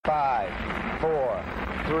5, 4,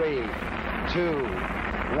 3, 2,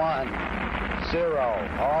 1, 0.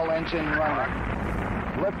 All engine running.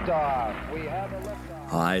 Liftoff. We have a liftoff.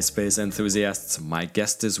 Hi, space enthusiasts. My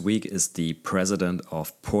guest this week is the president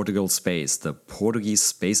of Portugal Space, the Portuguese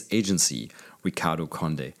space agency, Ricardo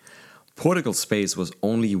Conde. Portugal Space was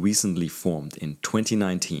only recently formed in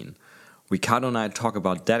 2019. Ricardo and I talk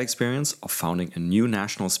about that experience of founding a new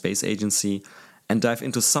national space agency and dive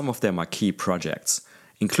into some of their marquee projects,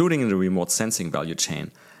 including in the remote sensing value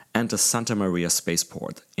chain and the Santa Maria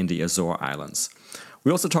spaceport in the Azore Islands.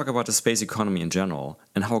 We also talk about the space economy in general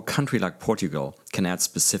and how a country like Portugal can add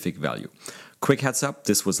specific value. Quick heads up,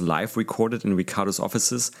 this was live recorded in Ricardo's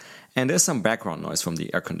offices and there's some background noise from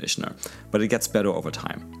the air conditioner, but it gets better over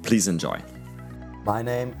time. Please enjoy. My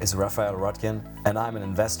name is Raphael Rodkin, and I'm an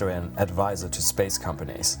investor and advisor to space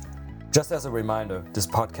companies. Just as a reminder, this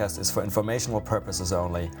podcast is for informational purposes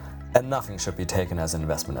only, and nothing should be taken as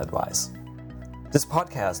investment advice. This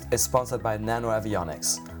podcast is sponsored by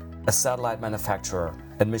NanoAvionics, a satellite manufacturer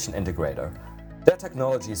and mission integrator. Their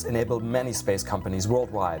technologies enable many space companies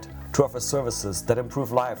worldwide to offer services that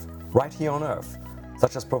improve life right here on Earth,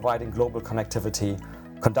 such as providing global connectivity,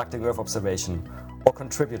 conducting Earth observation, or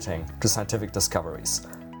contributing to scientific discoveries.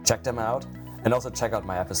 Check them out, and also check out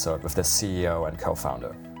my episode with their CEO and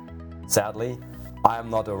co-founder. Sadly, I am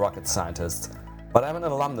not a rocket scientist, but I'm an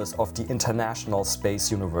alumnus of the International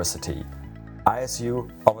Space University.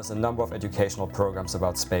 ISU offers a number of educational programs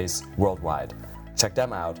about space worldwide. Check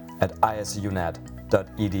them out at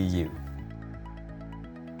isunet.edu.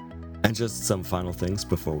 And just some final things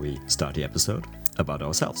before we start the episode about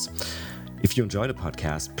ourselves. If you enjoy the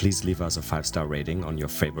podcast, please leave us a 5-star rating on your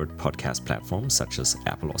favorite podcast platforms such as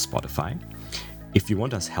Apple or Spotify. If you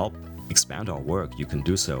want us help expand our work, you can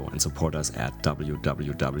do so and support us at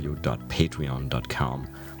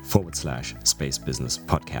www.patreon.com/Space Business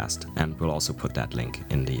Podcast, and we'll also put that link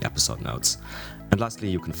in the episode notes. And lastly,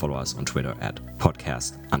 you can follow us on Twitter at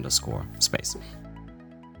podcast_space.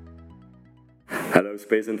 Hello,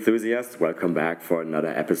 space enthusiasts. Welcome back for another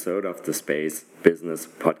episode of the Space Business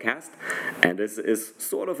Podcast. And this is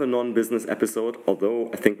sort of a non-business episode, although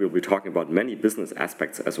I think we'll be talking about many business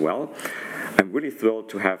aspects as well. I'm really thrilled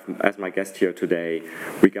to have as my guest here today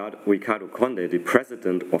Ricardo Conde, the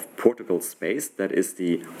president of Portugal Space, that is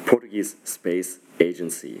the Portuguese space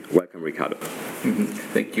agency. Welcome, Ricardo.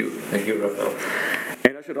 Thank you, Rafael.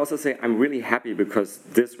 And I should also say I'm really happy because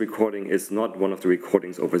this recording is not one of the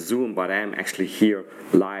recordings over Zoom, but I am actually here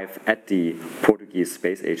live at the Portuguese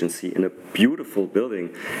Space Agency in a beautiful building.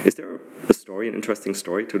 Is there a story, an interesting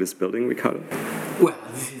story to this building, Ricardo? Well,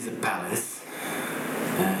 this is a palace.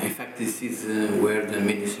 In fact, this is where the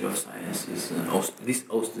Ministry of Science is. This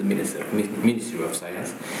hosts the Ministry of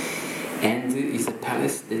Science. And it's a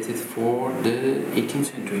palace dated for the 18th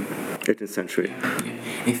century. 18th century.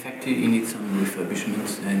 Yeah. In fact, it needs some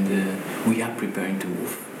refurbishments, and we are preparing to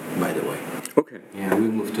move, by the way. Okay. Yeah,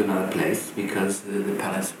 we'll move to another place because the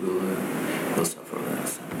palace will suffer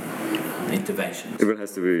some interventions. It will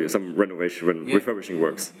have to be some renovation when refurbishing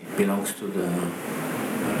works. It belongs to the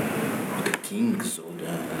kings or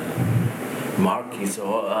the monarchies,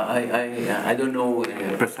 or I don't know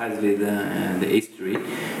precisely the history,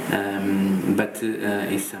 but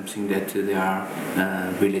it's something that they are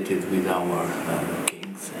related with our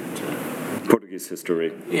kings and Portuguese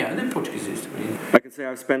history. Yeah, the Portuguese history. I can say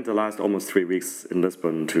I've spent the last almost 3 weeks in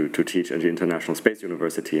Lisbon to teach at the International Space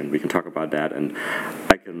University, and we can talk about that. And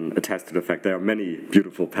I can attest to the fact there are many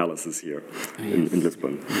beautiful palaces here in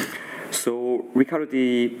Lisbon. So, Ricardo,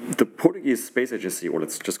 the Portuguese Space Agency, or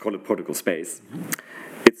let's just call it Portugal Space,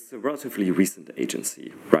 it's a relatively recent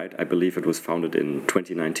agency, right? I believe it was founded in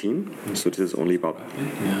 2019, so this is only about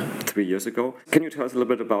 3 years ago. Can you tell us a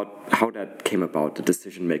little bit about how that came about, the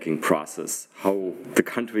decision-making process, how the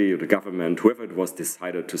country or the government, whoever it was,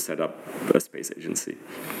 decided to set up a space agency?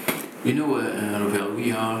 You know, Ravel,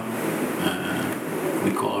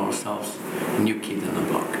 we call ourselves new kid on the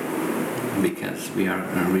block, because we are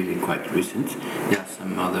really quite recent. There are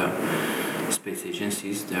some other space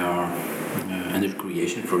agencies that are under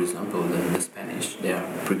creation. For example, the Spanish, they are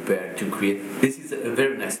prepared to create. This is a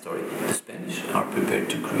very nice story. The Spanish are prepared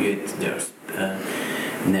to create their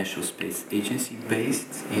national space agency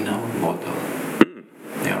based in our model.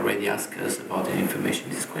 They already asked us about the information.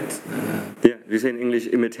 It's quite... Yeah, you say in English,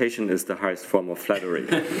 imitation is the highest form of flattery.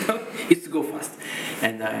 It's to go fast.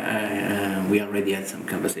 And we already had some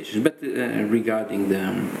conversations. But regarding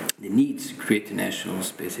the need to create a national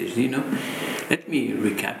space agency, let me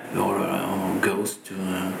recap our goes to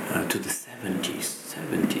the 70s.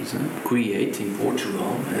 Create in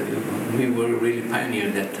Portugal, we were really pioneer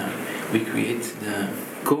at that time. We create the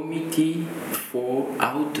Committee for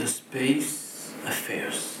Outer Space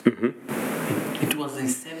Affairs. It was in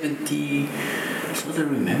 70, so I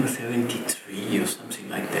remember 73 or something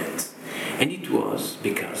like that. And it was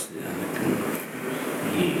because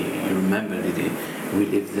you remember that we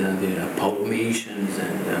lived the Apollo missions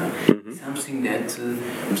and something that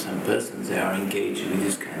some persons they are engaged with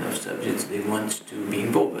this kind of subjects, they want to be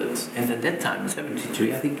involved. And at that time,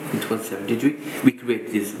 73, I think it was 73, we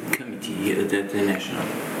created this committee at the national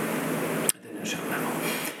level.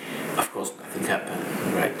 Of course, nothing happened,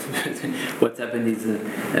 right? What happened is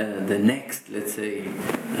the next, let's say,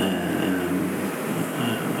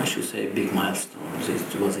 I should say, big milestone.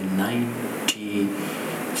 It was in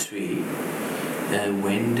 93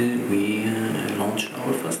 when we launched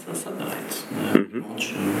our first satellite. We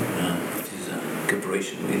launched this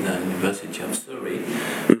cooperation with the University of Surrey,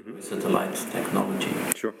 satellite technology.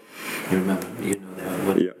 Sure. You remember? You know that?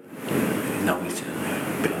 What, Yeah. Now it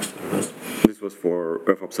belongs to us. This was for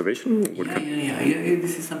Earth observation? Yeah.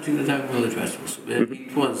 This is something that I will address also.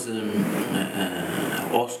 It was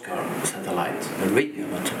Oscar satellite, a radio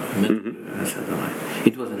satellite.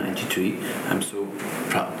 It was in 93. I'm so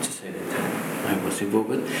proud to say that I was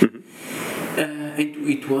involved.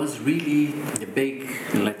 It was really the big,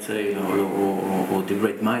 let's say, or the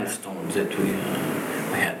great milestones that we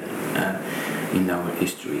had in our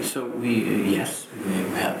history. So we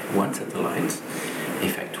have one satellite. In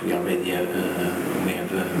fact, we already have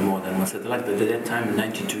more than one satellite. But at that time, in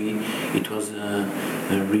 '93, it was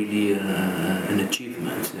really an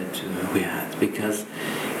achievement that we had, because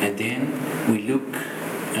and then we look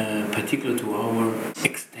particular to our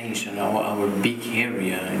extension, our big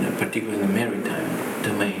area, particularly in the maritime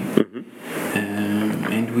domain.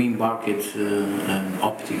 And we embarked on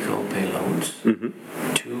optical payloads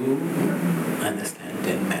to understand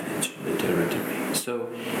and manage the territory. So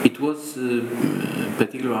it was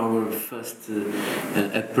particularly our first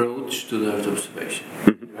approach to the Earth observation.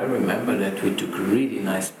 I remember that we took really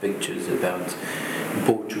nice pictures about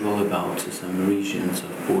Portugal, about some regions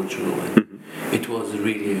of Portugal, and it was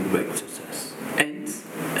really a great success. And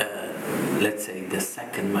let's say the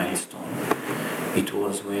second milestone, it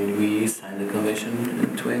was when we signed the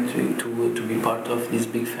convention to enter to be part of this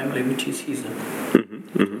big family, which is HISA.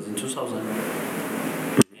 It was in 2000.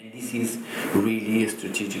 And this is really a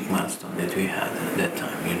strategic milestone that we had at that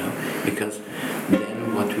time, because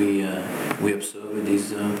then what we observed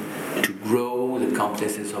is to grow the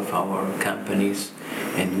competences of our companies.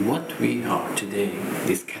 And what we are today,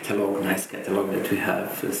 this nice catalog that we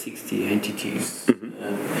have, 60 entities,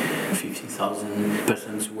 15,000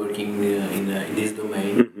 persons working in this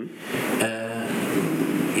domain,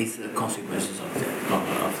 is a consequences of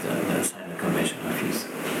the signed convention of HISA.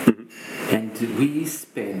 And we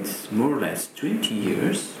spent more or less 20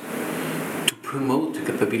 years to promote the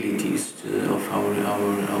capabilities of our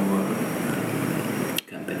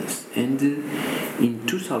companies. And in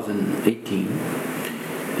 2018,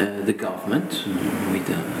 the government, with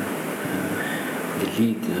the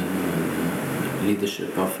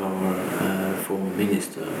leadership of our former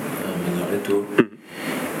minister, Manuel Leto,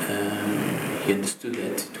 he understood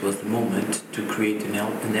that it was the moment to create a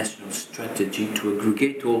national strategy to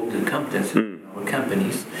aggregate all the competences of our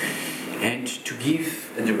companies and to give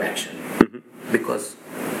a direction. Because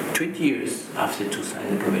 20 years after to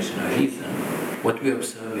sign the convention of HISA, what we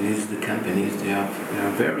observe is the companies, they are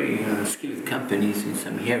very skilled companies in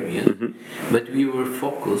some areas, but we are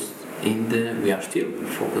still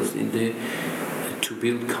focused to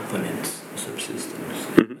build components, subsystems.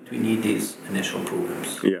 What we need is national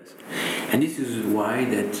programs. Yes. And this is why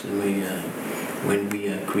that when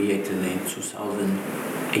we created in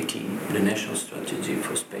 2018 the national strategy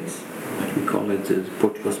for space, what we call it the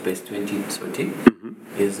Portugal Space 2030,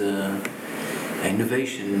 is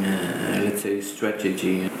innovation, let's say,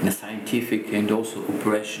 strategy in a scientific and also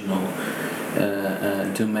operational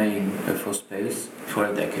domain for space for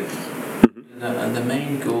a decade. The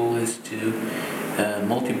main goal is to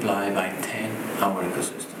multiply by 10 our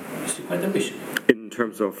ecosystem. It's quite ambitious. In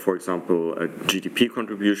terms of, for example, a GDP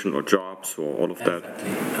contribution or jobs or all of that?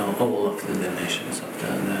 Exactly, all of the dimensions of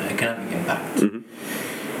the economic impact.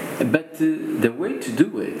 But the way to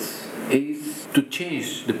do it is to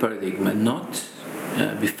change the paradigm, not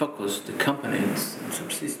be focused the components and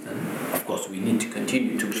subsystem. Of course, we need to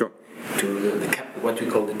continue to what we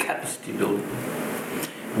call the capacity building,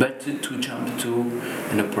 but to jump to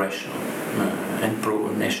an operational and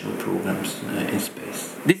national programs in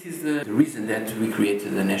space. This is the reason that we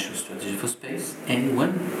created the National Strategy for Space, and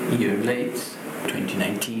 1 year late,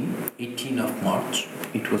 2019, 18th of March,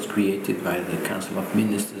 it was created by the Council of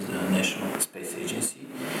Ministers, the National Space Agency,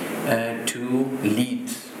 to lead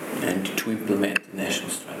to implement the national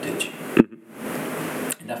strategy.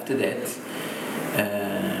 And after that,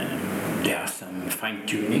 there are some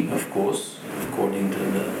fine-tuning, of course, according to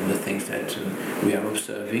the things that we are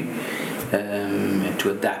observing,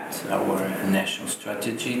 to adapt our national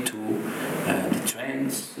strategy to the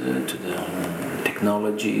trends, to the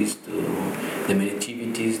technologies, to the many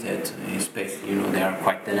activities that in space, they are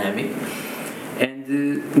quite dynamic. And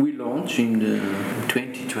we launched in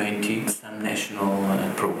 2020 some national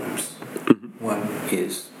programs. One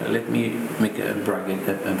is, let me make a bracket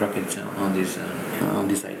on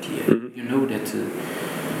this idea. You know that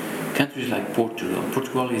countries like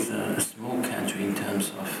Portugal is a small country in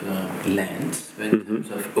terms of land, but in terms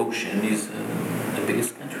of ocean is the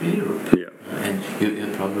biggest country in Europe. And you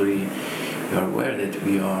probably are aware that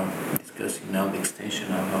we are discussing now the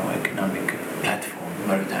extension of our economic platform,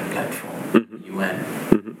 maritime platform, UN.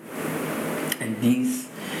 And these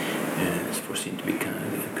is foreseen to become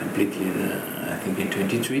completely, I think, in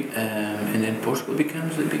 23, and then Portugal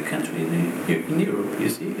becomes a big country in Europe, you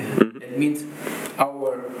see. That means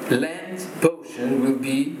our land portion will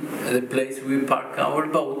be the place we park our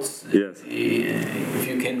boats. Yes. If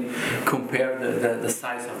you can compare the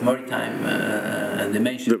size of maritime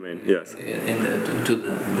dimension yes. to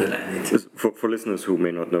the land. For listeners who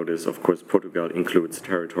may not know this, of course, Portugal includes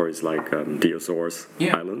territories like the Azores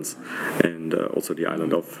Islands and also the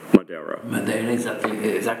island of Madeira. Madeira,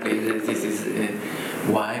 exactly. This is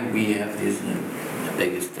why we have this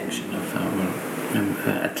big extension of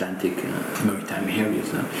our Atlantic maritime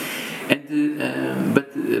areas. But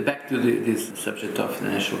back to this subject of the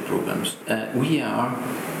national programs, we are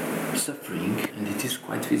suffering, and it is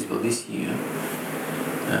quite visible this year,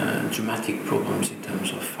 dramatic problems in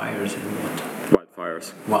terms of fires and water.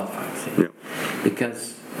 Wildfires, yeah.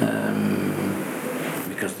 Because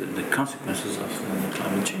the consequences of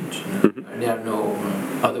climate change. There are no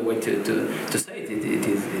other way to say it. It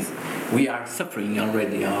is we are suffering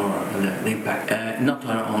already the impact. Not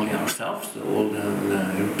only ourselves, all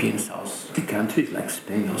the European South countries like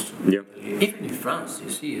Spain also. Even in France,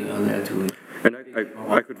 you see, there too. And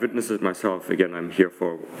I could witness it myself. Again, I'm here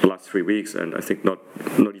for the last 3 weeks, and I think not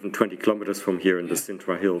even 20 kilometers from here in the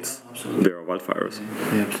Sintra Hills, there are wildfires.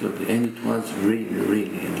 Absolutely, and it was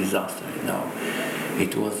really a disaster. Now,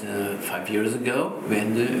 it was 5 years ago,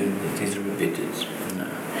 and it is repeated.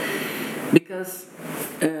 Because,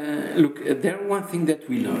 look, there one thing that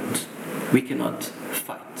we learned: we cannot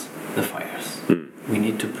fight the fires. We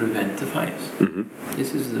need to prevent the fires.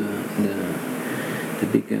 This is the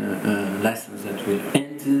big lessons that we learn.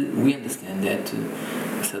 And we understand that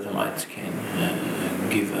satellites can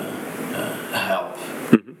give help,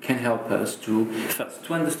 can help us to first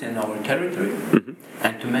to understand our territory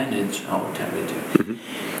and to manage our territory.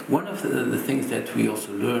 One of the things that we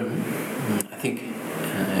also learn, I think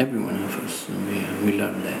every one of us, we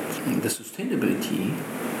learn that the sustainability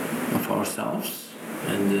of ourselves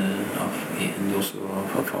and also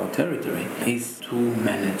of our territory is to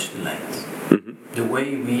manage the lands. The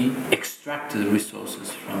way we extract the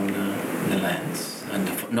resources from the lands, and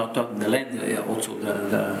not the land, also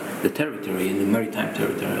the territory, and the maritime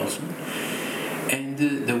territory also, and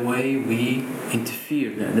the way we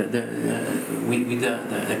interfere with the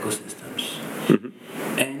ecosystems.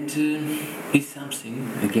 And it's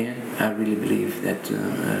something, again, I really believe that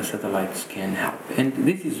satellites can help. And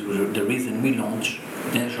this is the reason we launched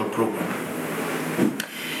the national program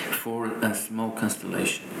for a small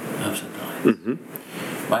constellation of satellites.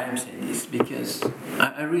 Why I'm saying this? Because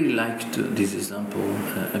I really liked this example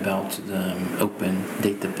about the open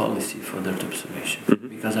data policy for Earth observation.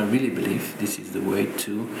 Because I really believe this is the way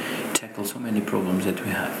to tackle so many problems that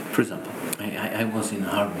we have. For example, I was in the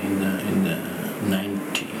army in the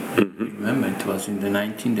 90s. Remember, it was in the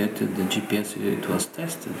 19 that the GPS it was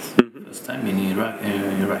tested first time in Iraq,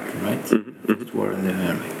 right? First war in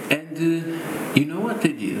Iraq. And you know what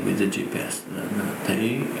they did with the GPS?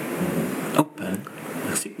 They opened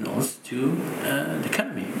signals to the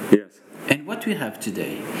economy. Yes. And what we have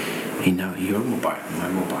today in your mobile, my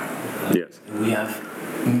mobile, yes, we have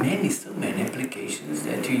so many applications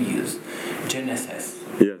that you use GNSS,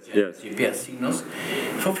 GPS signals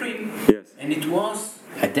for free. Yes. And it was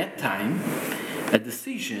at that time a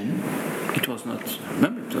decision. It was not.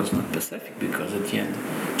 Remember, it was not Pacific because at the end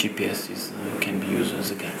GPS can be used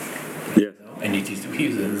as a gun. Yes. And it is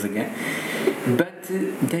used as a gun. But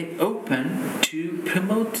they open to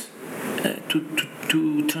promote,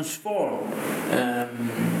 to transform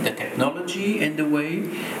the technology and the way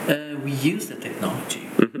we use the technology.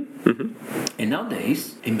 And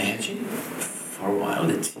nowadays, imagine for a while,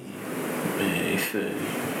 let's see, if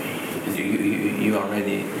you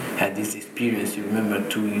already had this experience. You remember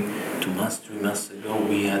 3 months ago,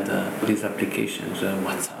 we had these applications,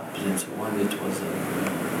 WhatsApp and so on. It was,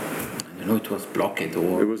 it was blocked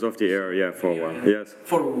or... It was off the air, yeah, for a while, yes.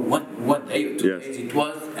 For one day or 2 Yes. days, it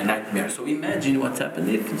was a nightmare. So imagine what's happened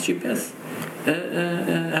if GPS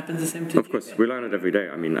happens the same to Of course, we learn it every day.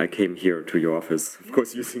 I mean, I came here to your office, of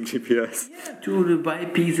course, using GPS. Yeah, to buy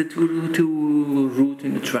pizza, to route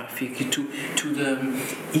in the traffic, to the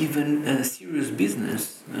even serious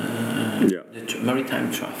business, the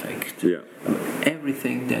maritime traffic,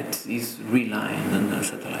 everything that is relying on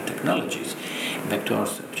satellite technologies. Back to our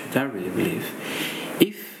subject, I really believe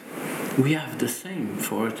if we have the same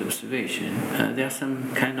for Earth observation, there's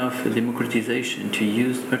some kind of democratization to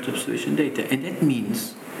use Earth observation data, and that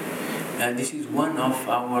means this is one of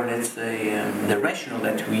our, let's say, the rationale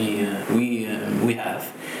that we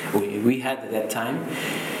had at that time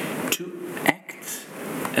to act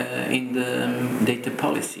in the data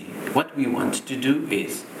policy. What we want to do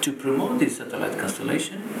is to promote this satellite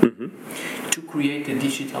constellation, to create a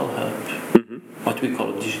digital hub, what we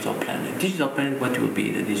call a digital planet. Digital planet, what will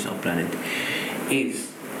be the digital planet?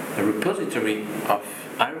 Is a repository of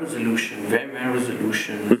high resolution, very high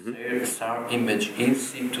resolution, SAR image in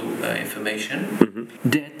situ information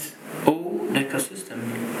that all ecosystem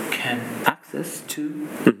can access to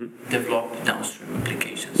develop downstream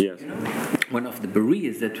applications. Yes. One of the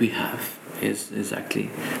barriers that we have is exactly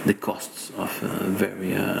the costs of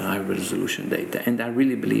very high resolution data, and I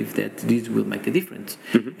really believe that this will make a difference.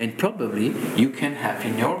 And probably you can have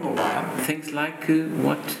in your mobile things like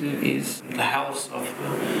what is the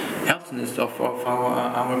healthiness of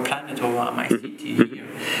our planet or my city here,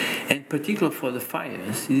 and particularly for the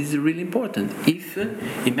fires, it is really important. If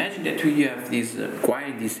imagine that we have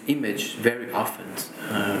acquiring this image very often,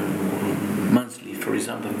 monthly, for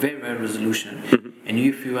example, very high resolution. And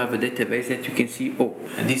if you have a database that you can see,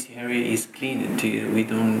 this area is clean, we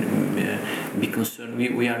don't be concerned,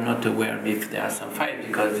 we are not aware if there are some fires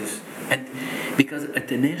because at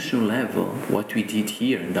the national level, what we did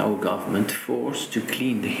here in our government forced to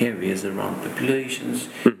clean the areas around populations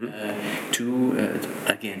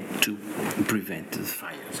to prevent the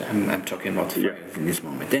fires. I'm talking about fires in this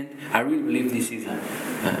moment, and I really believe this is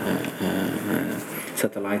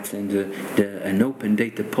satellites and an open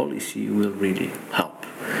data policy will really help.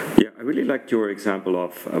 Yeah, I really liked your example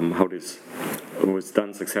of how this was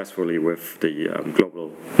done successfully with the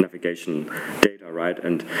global navigation data, right?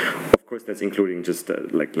 And of course, that's including just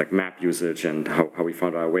like map usage and how we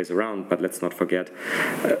found our ways around. But let's not forget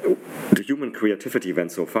the human creativity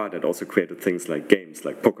went so far that also created things like games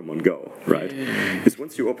like Pokemon Go, right? Because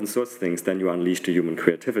once you open source things, then you unleash the human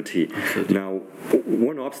creativity. Absolutely. Now,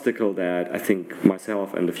 one obstacle that I think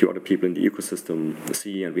myself and a few other people in the ecosystem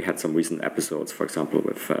see, and we had some recent episodes, for example,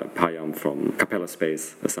 with Payam from Capella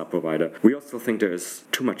Space, a sub-provider, we also think there is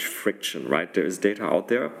too much friction, right? There is data out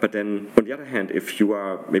there, but then on the other hand, if you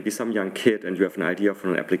are maybe some young kid and you have an idea for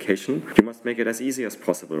an application, you must make it as easy as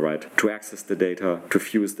possible, right? To access the data, to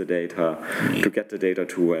fuse the data, to get the data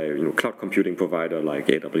to a cloud computing provider like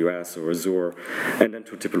AWS or Azure, and then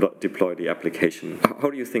to deploy the application. How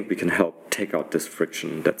do you think we can help take out this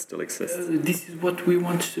friction that still exists? This is what we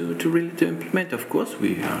want to really implement. Of course,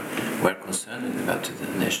 we're concerned about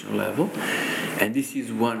the national level, and this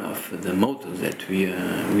is one of the mottos that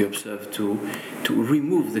we observe to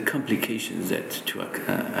remove the complications that to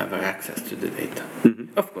have access to the data.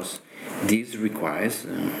 Of course, this requires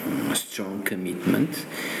a strong commitment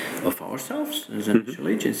of ourselves as a national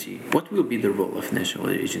agency. What will be the role of national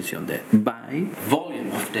agency on that? By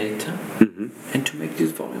volume of data, and to make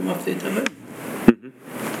this volume of data available.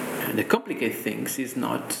 The complicated things is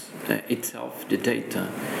not itself the data,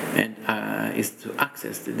 and is to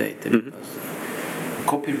access the data, because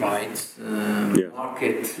copyrights,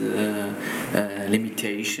 market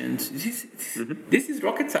limitations. This is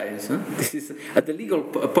rocket science. This is at the legal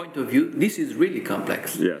point of view. This is really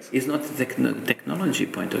complex. Yes. It's not the technology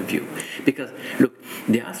point of view, because look,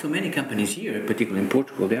 there are so many companies here, particularly in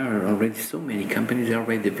Portugal. There are already so many companies that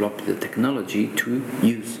already developed the technology to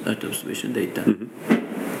use Earth observation data,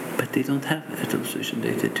 but they don't have Earth observation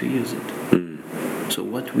data to use it. So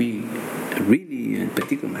what we really, and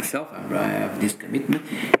particularly myself, I have this commitment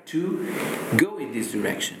to go in this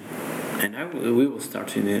direction, and we will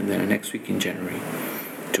start in the next week in January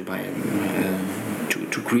to buy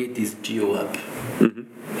to create this GeoHub.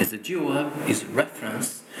 As a GeoHub is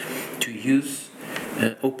reference to use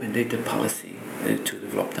open data policy to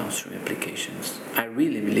develop downstream applications. I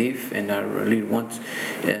really believe, and I really want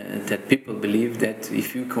that people believe that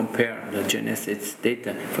if you compare the GNSS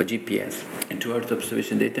data for GPS and to Earth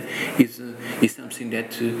observation data, is something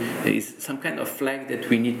that is some kind of flag that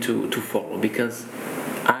we need to follow, because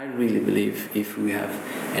I really believe if we have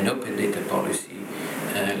an open data policy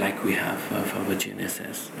like we have for the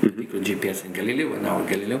GNSS, particularly GPS and Galileo, and now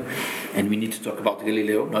Galileo, and we need to talk about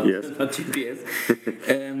Galileo, not GPS.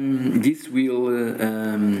 This will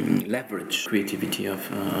leverage creativity of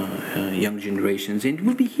young generations, and it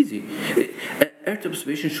will be easy. Earth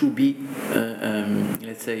observation should be,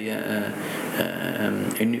 let's say,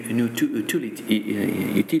 an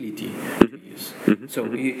utility to use. So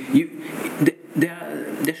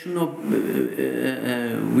there should not,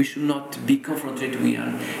 we should not be confronted with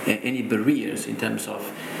any barriers in terms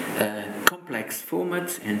of complex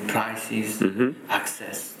formats and prices,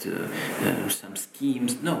 access to some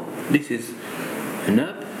schemes. No, this is an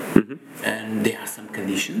hub. And there are some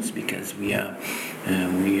conditions, because we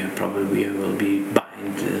probably will be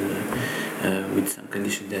bind with some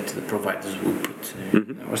conditions that the providers will put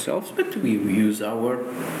ourselves, but we use our,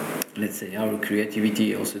 let's say, our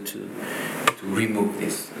creativity also to remove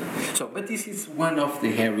this. But this is one of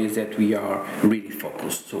the areas that we are really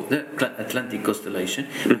focused. So the Atlantic Constellation,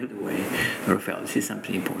 by the way, Rafael, this is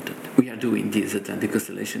something important. We are doing this Atlantic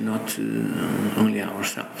Constellation not only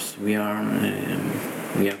ourselves. We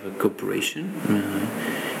have a cooperation.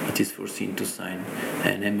 It is foreseen to sign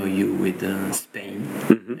an MOU with Spain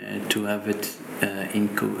to have it in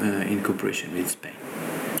cooperation with Spain.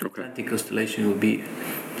 Okay. Atlantic Constellation will be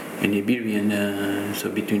an Iberian, so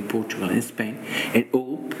between Portugal and Spain, and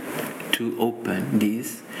hope to open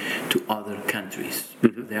this to other countries.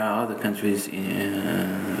 There are other countries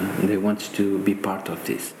they want to be part of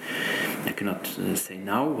this. I cannot say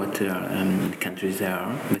now what countries there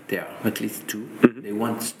are, but there are at least two. They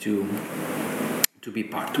want to be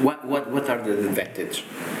part. What are the advantages?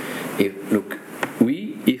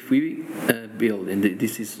 If we build, and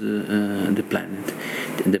this is the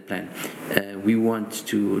plan. We want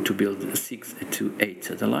to build 6 to 8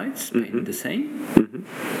 satellites, Spain the same,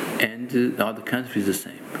 and other countries the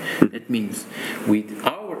same. That means with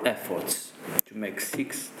our efforts to make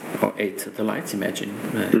 6 or 8 satellites,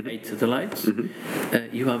 imagine 8 satellites,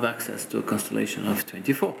 you have access to a constellation of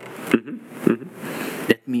 24.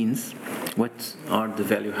 That means, what are the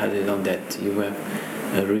value added on that? You have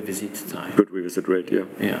a revisit time. Good revisit rate,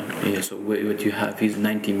 Yeah. So what you have is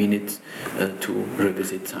 90 minutes to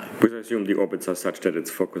revisit time. Because I assume the orbits are such that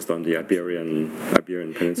it's focused on the Iberian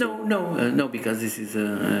Peninsula. No, because this is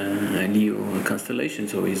a LEO constellation,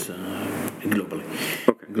 so it's globally.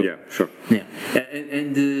 Okay. Yeah, sure. Yeah,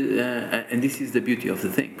 and this is the beauty of the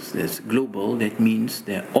things. It's global. That means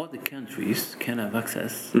that other countries can have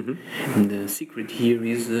access. And the secret here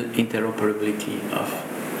is interoperability of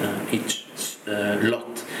each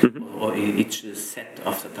lot or each set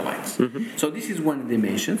of satellites. So this is one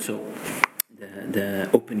dimension. So the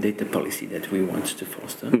open data policy that we want to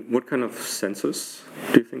foster. What kind of sensors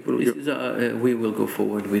do you think we will go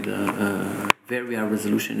forward with very high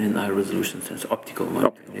resolution and high resolution sensor, optical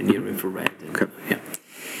one, and near infrared.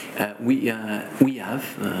 We have,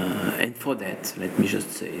 and for that, let me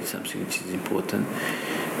just say something which is important.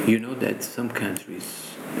 You know that some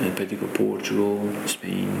countries, particularly Portugal,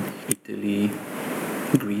 Spain, Italy,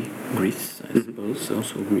 Greece, I suppose,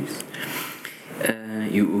 also Greece.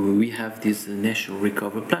 We have this National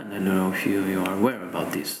Recovery Plan. I don't know if you are aware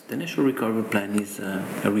about this. The National Recovery Plan is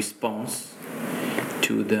a response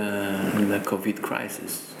to the COVID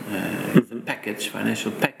crisis. It's a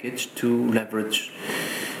financial package to leverage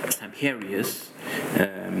some areas,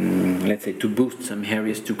 let's say to boost some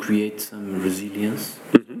areas, to create some resilience.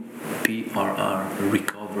 PRR,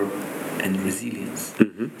 recover and resilience.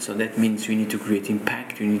 So that means you need to create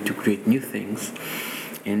impact, you need to create new things.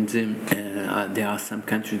 And there are some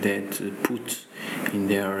countries that put in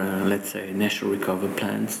their, let's say, national recovery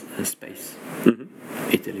plans space.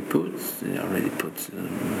 Italy they already put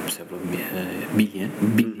several billion.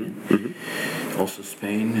 Also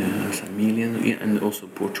Spain, some million, and also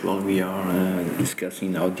Portugal. We are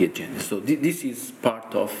discussing now the agenda. So this is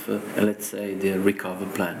part of, let's say, the recovery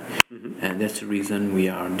plan, and that's the reason we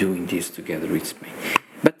are doing this together with Spain.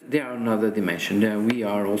 But there are another dimension. There we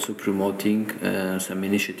are also promoting some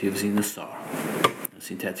initiatives in the SAR,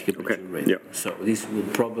 synthetic aperture radar. So this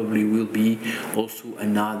will be also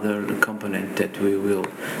another component that we will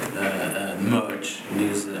merge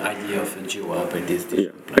this idea of a GeoHub and this.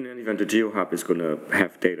 Yeah. And in any event, the GeoHub is going to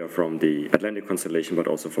have data from the Atlantic constellation, but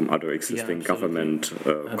also from other existing government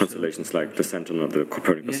constellations like the Sentinel, the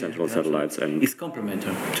Copernicus Sentinel satellites. And it's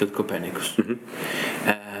complementary to the Copernicus.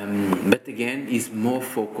 But again, it's more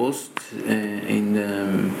focused in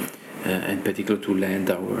particular to land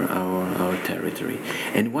our territory.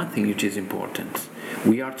 And one thing which is important,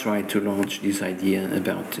 we are trying to launch this idea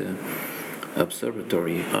about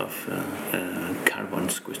observatory of carbon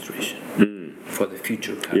sequestration for the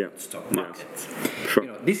future carbon stock markets. Sure.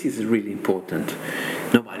 This is really important.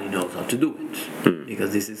 Nobody knows how to do it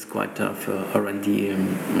because this is quite a R&D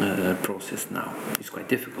process now. It's quite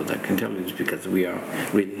difficult, I can tell you, because we are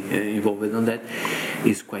really involved on that.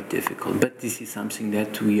 It's quite difficult, but this is something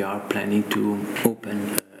that we are planning to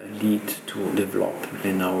open a lead to develop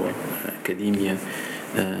in our academia.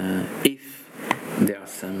 If there are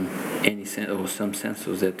some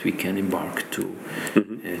sensors that we can embark to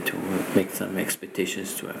make some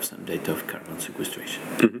expectations to have some data of carbon sequestration.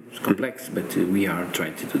 It's complex, but we are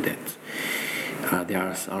trying to do that. There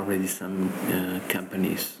are already some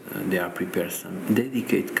companies. They are prepared some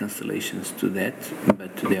dedicated constellations to that,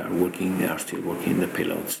 but they are still working the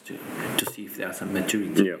payloads to see if there are some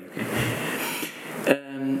maturity. Yeah. Okay?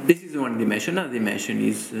 This is one dimension. Another dimension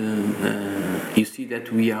is you see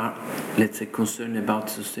that we are, let's say, concerned about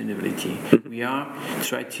sustainability. We are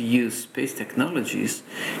trying to use space technologies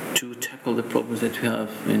to tackle the problems that we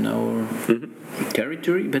have in our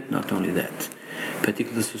territory, but not only that,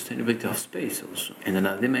 particularly the sustainability of space also. And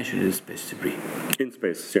another dimension is space debris. In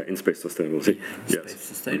space sustainability. Space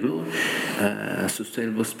sustainable,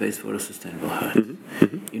 sustainable space for a sustainable Earth.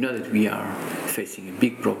 You know that we are facing a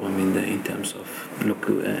big problem in terms of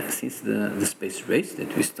since the space race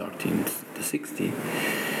that we started in the 60s.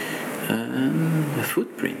 The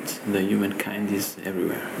footprint, the humankind is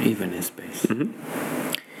everywhere, even in space.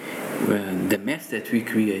 The mess that we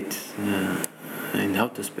create in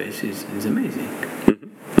outer space is amazing.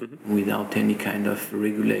 Without any kind of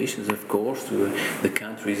regulations, of course, the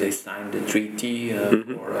countries they signed the treaty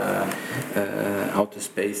for outer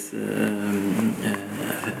space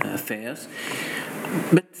affairs,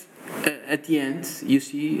 but at the end, you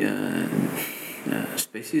see,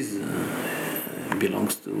 space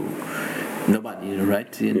belongs to nobody,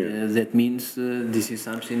 right? And that means this is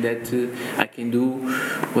something that I can do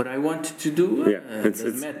what I want to do.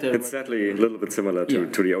 It's sadly a little bit similar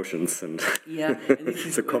to the oceans and this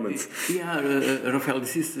is the commons. Rafael,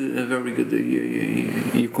 this is very good.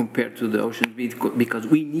 You compare to the ocean because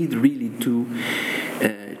we need really to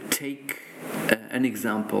take an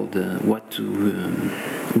example what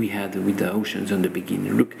we had with the oceans in the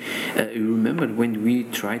beginning. Look, you remember when we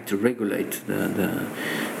tried to regulate the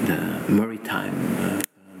maritime,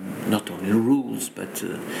 not only rules but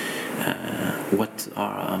what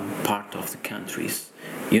are part of the countries.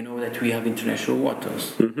 You know that we have international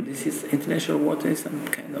waters. This is international water is some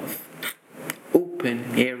kind of open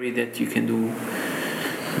area that you can do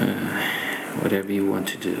whatever you want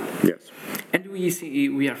to do. Yes. And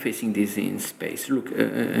we are facing this in space. Look,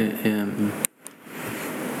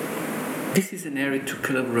 this is an area to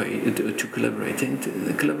collaborate, and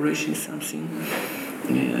the collaboration is something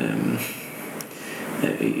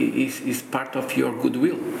is part of your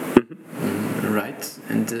goodwill, right?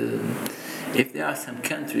 And if there are some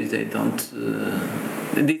countries they don't,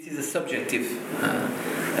 this is a subjective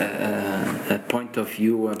point of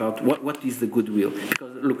view about what is the goodwill.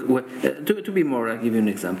 Because look, to be more, I'll give you an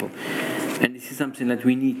example. And this is something that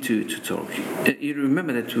we need to talk. You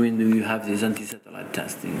remember that when you have this anti-satellite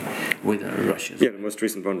testing with the Russians? Yeah, the most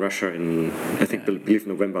recent one, Russia, in I believe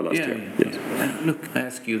November last year. Yes. Look, I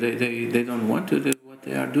ask you, they don't want to do what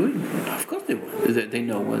they are doing. Of course they want. They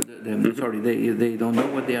know what. They don't know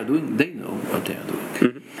what they are doing. They know what they are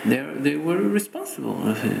doing. They were responsible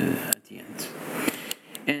at the end.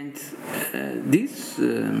 And this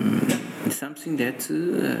is something that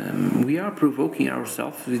we are provoking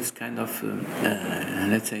ourselves with kind of,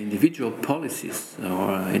 let's say, individual policies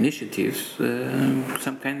or initiatives,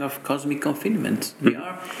 some kind of cosmic confinement. We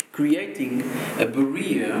are creating a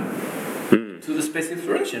barrier to the space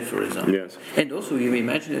exploration, for example. Yes. And also, you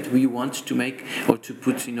imagine that we want to make or to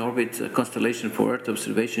put in orbit a constellation for Earth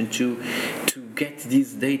observation to get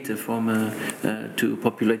this data from to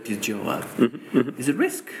populate this GeoHub. It's a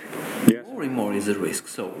risk. Yes. More and more is a risk.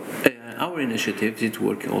 So our initiative is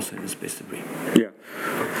working also in the space debris. Yeah.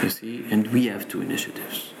 You see, and we have two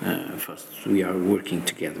initiatives. First, we are working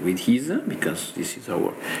together with HISA because this is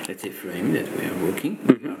our, let's say, frame that we are working.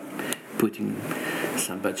 We are putting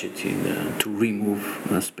some budget in to remove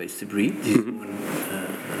space debris. This is one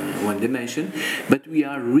one dimension, but we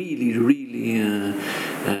are really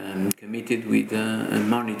committed with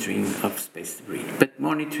monitoring of space debris, but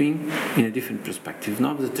monitoring in a different perspective,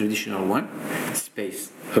 not the traditional one,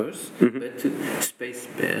 space Earth, but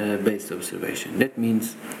space-based observation. That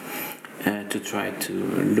means to try to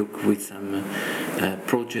look with some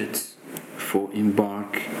projects for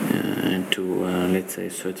embark to let's say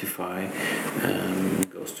certify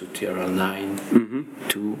goes to TRL9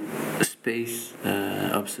 to space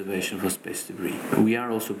observation for space debris. We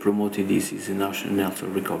are also promoting this as a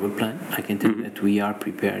national recovery plan. I can tell you that we are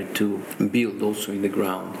prepared to build also in the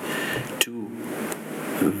ground two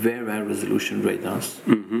very high resolution radars,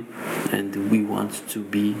 and we want to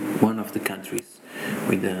be one of the countries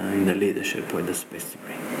with in the leadership with the space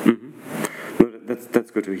debris.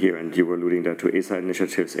 That's good to hear, and you were alluding there to ESA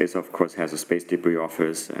initiatives. ESA, of course, has a space debris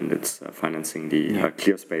office, and it's financing the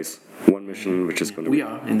Clear Space 1 mission, which is going to We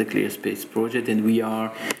are in the Clear Space project, and we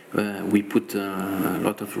put a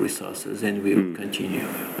lot of resources, and we will continue.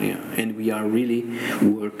 And we are really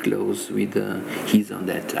work close with HESA on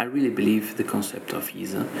that. I really believe the concept of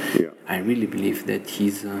HESA. I really believe that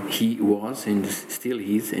he was and still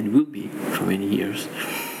is and will be for many years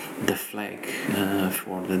the flag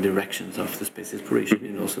for the directions of the space exploration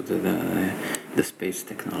and also the space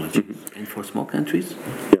technology. And for small countries,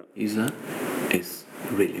 ESA is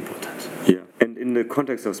really important. And in the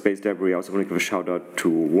context of space debris, I also want to give a shout out to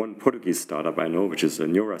one Portuguese startup I know, which is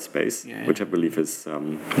Neuraspace, which I believe is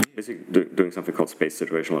basically doing something called space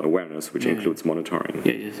situational awareness, which includes monitoring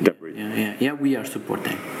debris. We are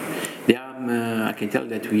supporting. I can tell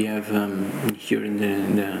that we have here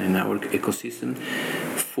in our ecosystem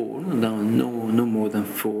no more than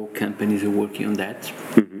 4 companies are working on that.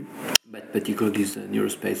 But particularly this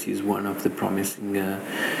Neuraspace is one of the promising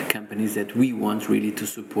companies that we want really to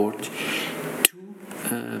support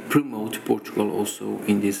to promote Portugal also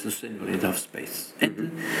in this sustainability of space.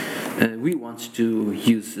 And we want to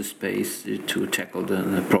use the space to tackle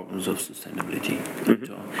the problems of sustainability.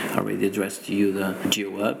 I already addressed to you the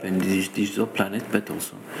GeoHub and the Digital Planet, but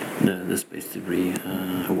also the space debris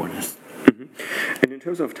awareness. And in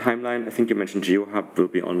terms of timeline, I think you mentioned GeoHub will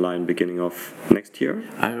be online beginning of next year.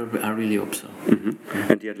 I really hope so.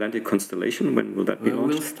 And the Atlantic Constellation, when will that be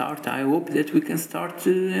launched? We'll start. I hope that we can start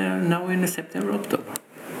now in September, October.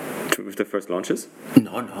 With the first launches?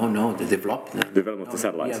 No. The development of the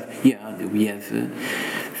satellites. We have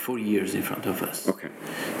 4 years in front of us. Okay.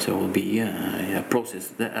 So it will be a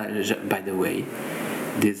process. By the way,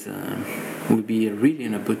 this will be really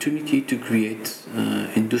an opportunity to create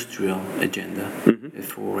industrial agenda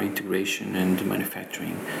for integration and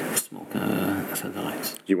manufacturing of small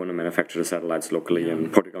satellites. You want to manufacture the satellites locally in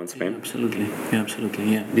Portugal and Spain? Absolutely.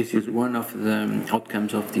 This is one of the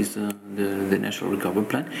outcomes of this the National Recovery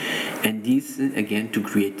Plan, and this again to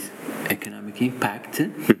create economic impact,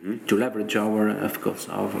 to leverage our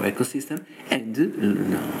ecosystem, and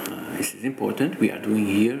this is important. We are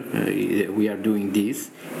doing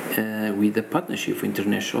this with a partnership with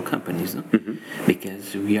international companies,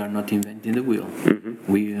 because we are not inventing the wheel.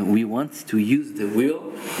 We want to use the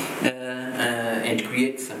wheel and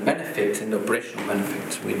create some benefits and operational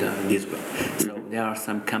benefits with this wheel. So there are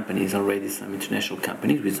some companies already, some international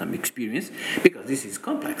companies with some experience, because this is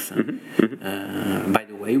complex. By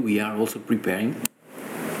the way, we are also preparing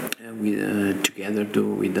together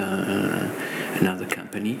with another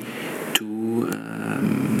company to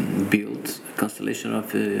build a constellation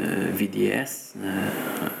of VDS.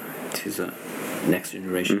 It is a next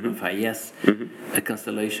generation of IS, a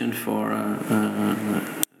constellation for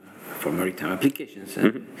maritime applications,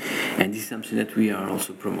 and this is something that we are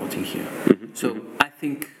also promoting here. So I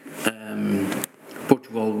think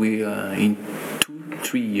Portugal will in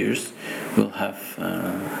 2-3 years will have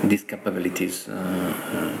these capabilities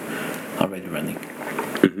already running.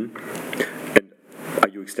 And are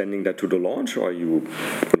you extending that to the launch, or are you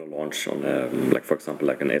going to launch on like, for example,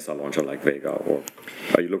 like an ESA launcher like Vega, or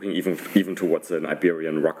are you looking even towards an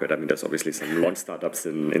Iberian rocket? I mean, there's obviously some launch startups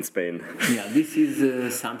in Spain. This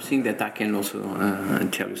is something that I can also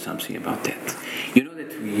tell you something about that. You know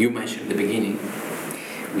that you mentioned at the beginning,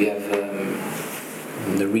 we have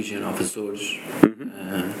the region of Azores,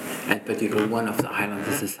 and particularly one of the islands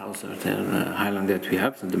is the southern island that we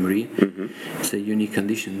have, Santa Maria. It's a unique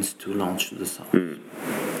conditions to launch to the south.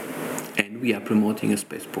 And we are promoting a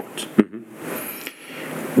spaceport.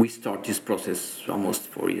 We started this process almost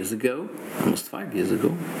 4 years ago, almost 5 years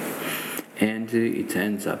ago, and it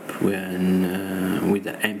ends up with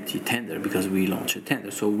an empty tender, because we launched a tender.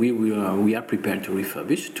 So we are prepared to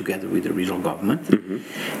refurbish together with the regional government,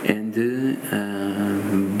 and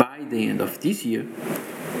by the end of this year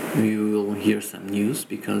you will hear some news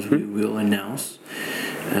because we will announce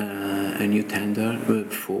a new tender to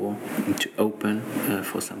open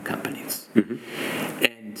for some companies.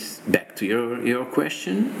 And back to your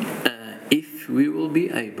question, if we will be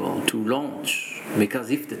able to launch,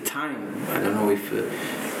 because if the time, I don't know if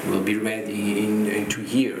we'll be ready in 2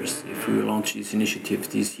 years, if we will launch this initiative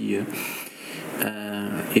this year,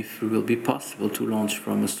 if it will be possible to launch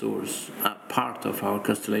from a source part of our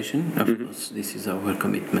constellation, of course, this is our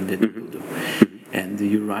commitment that we will do. And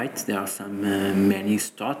you're right, there are some many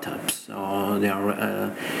startups, or they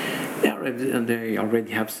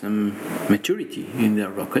already have some maturity in their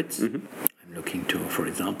rockets. I'm looking to, for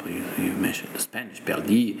example, you mentioned the Spanish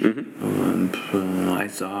PLD,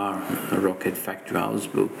 ISAR, Rocket Factory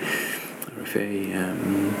Augsburg, RFA,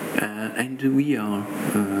 and we are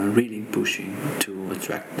really pushing to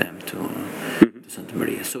attract them to Santa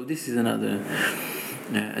Maria. So this is another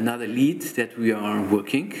lead that we are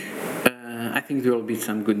working. I think there will be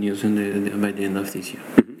some good news by the end of this year.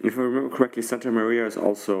 If I remember correctly, Santa Maria is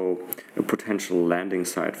also a potential landing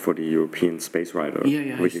site for the European Space Rider.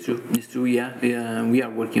 Yeah, it's true. It's true. Yeah, we are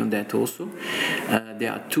working on that also.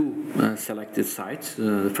 There are 2 selected sites,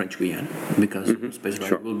 the French Guiana, because Space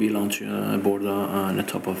Rider will be launched aboard on the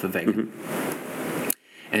top of a Vega.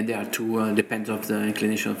 And there are 2, depends of the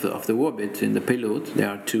inclination of the orbit in the payload. There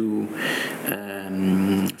are 2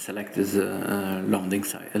 selected landing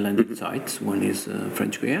sites. One is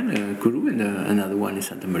French Guiana, Kourou, and another one is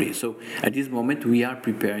Santa Maria. So at this moment we are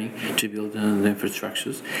preparing to build the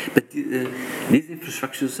infrastructures, but these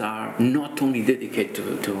infrastructures are not only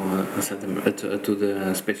dedicated to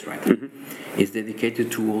the Space Rider. It's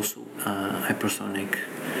dedicated to also hypersonic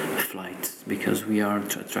flights, because we are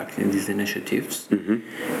attracting these initiatives,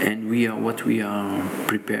 and what we are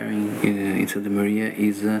preparing in Santa Maria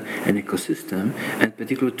is an ecosystem, and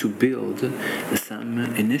particularly to build some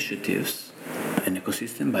initiatives. An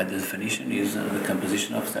ecosystem, by definition, is the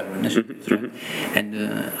composition of several initiatives, right? And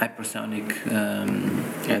hypersonic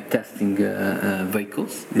testing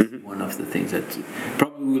vehicles is one of the things that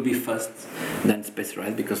probably will be first than Space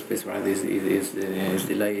Ride, because Space Ride is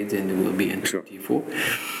delayed and will be in 2024.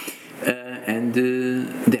 And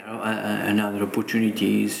there are another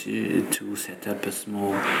opportunities to set up a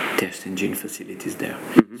small test engine facilities there.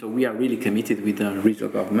 So we are really committed with the regional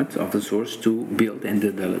government of the source to build, and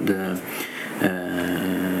the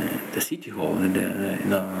city hall in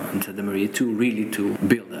Santa Maria to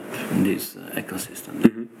build up this ecosystem.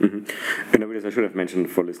 And I should have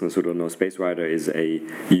mentioned for listeners who don't know, Space Rider is a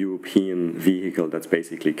European vehicle that's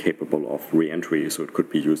basically capable of re-entry, so it could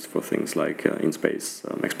be used for things like in-space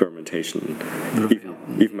experimentation,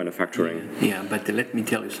 even manufacturing. Yeah, but let me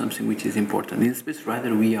tell you something which is important. In Space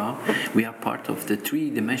Rider, we are part of the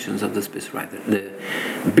 3 dimensions of the Space Rider: the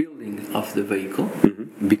building of the vehicle,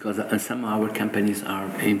 because some of our companies are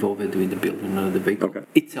involved with the building of the vehicle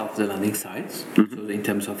itself, the landing sites, so in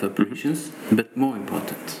terms of operations. But more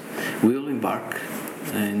important, we will embark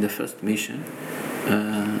in the first mission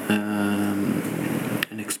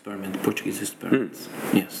an experiment, Portuguese experiment.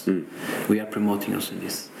 Yes, we are promoting also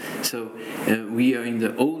this. So we are in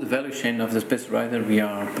the old value chain of the Space Rider. We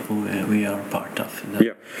are part of the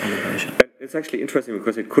value. It's actually interesting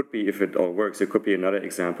because it could be, if it all works, it could be another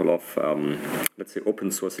example of, let's say, open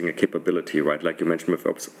sourcing a capability, right? Like you mentioned with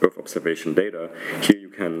Earth observation data. Here you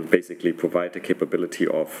can basically provide the capability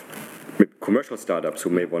of commercial startups who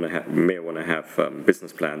may want to have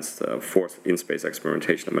business plans for in-space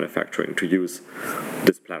experimentation and manufacturing to use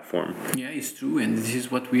this platform. Yeah, it's true, and this is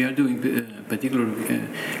what we are doing. Particularly,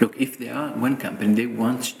 look, if there are one company they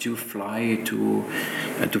want to fly an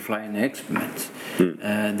experiment,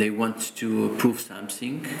 they want to prove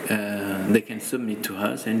something, they can submit to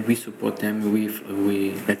us, and we support them. We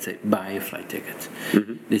let's say buy a flight ticket.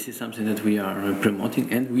 This is something that we are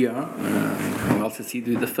promoting, and we are also see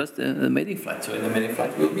the first maiden flight. So the maiden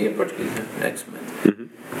flight will be a Portuguese experiment.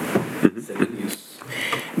 It's a good news.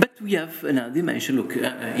 But we have another dimension. Look,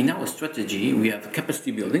 in our strategy, we have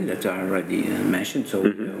capacity building that I already mentioned. So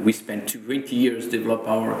we spent 20 years to develop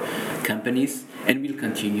our companies, and we'll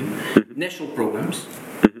continue. National programs.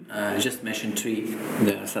 Just mentioned 3,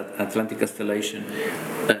 the Atlantic Constellation,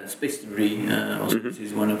 Space Debris, also this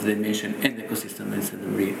is one of the dimensions, and the ecosystem in Santa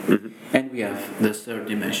Maria. And we have the 3rd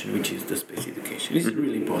dimension, which is the space education. It's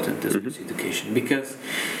really important, the space education, because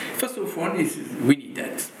first of all, we need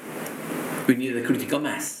that. We need a critical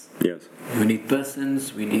mass. Yes. We need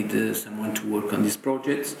persons, we need someone to work on these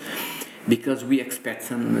projects, because we expect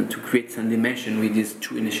to create some dimension with these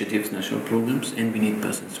 2 initiatives, national programs, and we need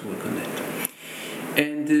persons to work on that.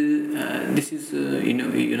 And this is,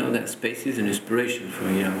 that space is an inspiration for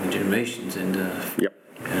generations, and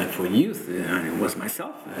for youth. I was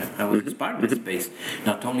myself. I was inspired by space.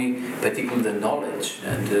 Not only particularly the knowledge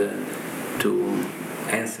and to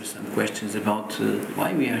answer some questions about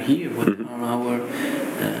why we are here, what are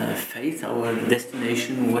our fate, our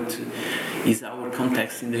destination, what is our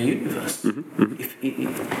context in the universe.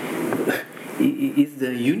 Is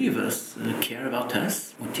the universe care about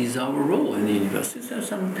us? What is our role in the universe? Is there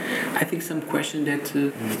some question that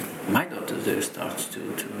my daughter there starts to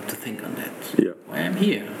think on that. Yeah. Why I'm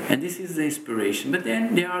here, and this is the inspiration. But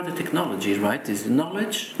then there are the technologies, right? There's the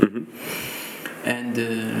knowledge and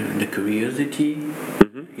the curiosity.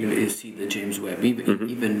 You see the James Webb.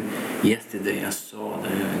 Even yesterday I saw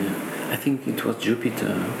I think it was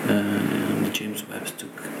Jupiter. The James Webb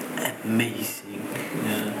took amazing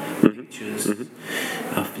pictures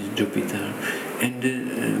of Jupiter and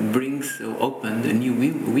opened a new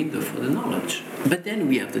window for the knowledge. But then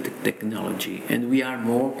we have the technology, and we are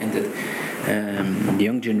more, and the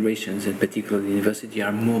young generations, and particularly the university,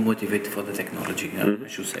 are more motivated for the technology. I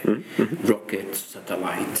should say, rockets,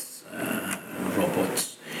 satellites,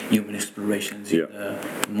 robots, human explorations in the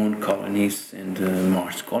moon colonies and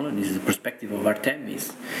Mars colonies. The perspective of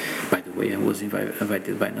Artemis. By the way, I was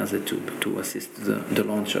invited by NASA to assist the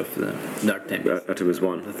launch of the Artemis. Artemis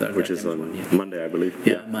 1, which is on Monday, I believe.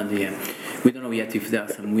 Yeah, Monday. Yeah. We don't know yet if there are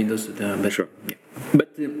some windows, but sure. Yeah. But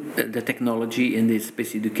the technology and the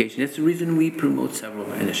space education, that's the reason we promote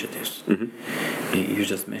several initiatives. You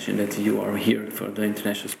just mentioned that you are here for the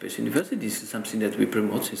International Space University. This is something that we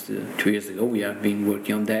promote since 2 years ago. We have been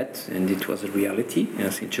working on that, and it was a reality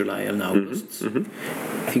since July and August.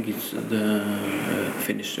 I think it's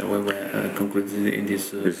finished, concluded in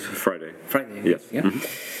this Friday. Friday, yes. Yeah.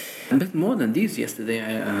 But more than this, yesterday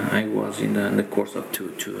I was in the course of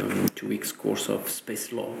 2 weeks course of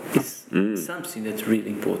space law. It's something that's really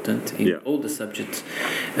important in all the subjects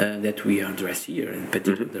that we address here, in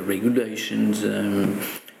particular the regulations,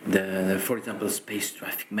 for example, space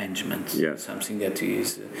traffic management, something that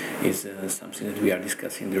is something that we are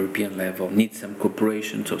discussing at the European level, needs some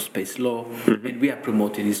cooperation to space law, and we are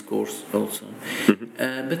promoting this course also.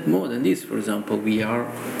 But more than this, for example, we are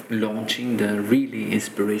launching the really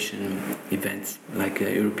inspiration events like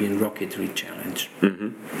a European Rocketry Challenge.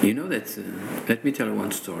 You know that, let me tell you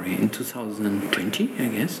one story. In 2020, I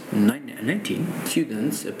guess, 19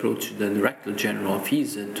 students approached the Director General of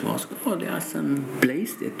ESA to ask, there are some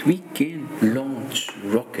places that we can launch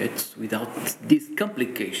rockets without these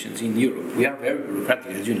complications in Europe. We are very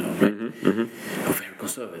bureaucratic, as you know, right? Very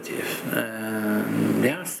conservative.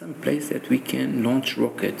 There are some places that we can launch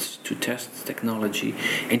rockets to test technology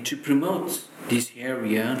and to promote this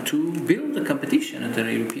area to build a competition at the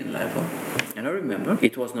European level. And I remember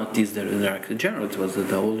it was not this the Director General, it was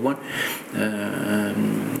the old one,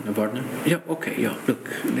 Wagner. Look,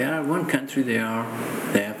 there are one country they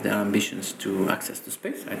have their ambitions to access to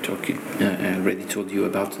space. I already told you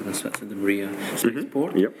about the Santa Maria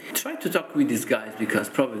spaceport. Try to talk with these guys because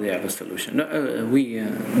probably they have a solution.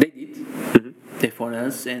 They did. They phoned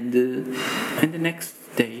us, and the next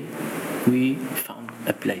day we found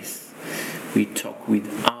a place. We talk with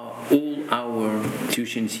all our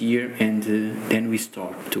institutions here, and then we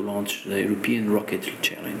start to launch the European Rocketry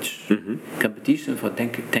Challenge. Competition for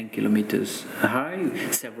 10 kilometers high,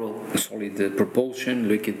 several solid propulsion,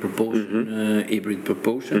 liquid propulsion, hybrid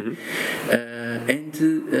propulsion, and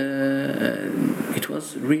it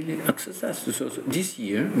was really a success. So this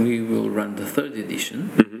year we will run the third edition,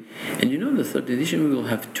 and the third edition we will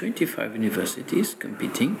have 25 universities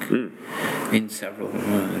competing in several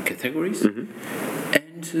categories,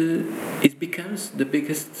 and it becomes the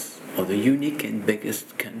biggest or the unique and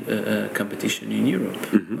biggest competition in Europe,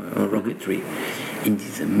 rocketry. And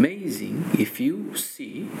it's amazing. If you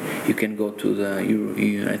see, you can go to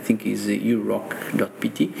I think it's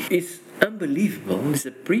euroc.pt. It's unbelievable. It's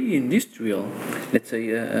a pre-industrial, let's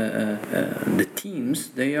say, the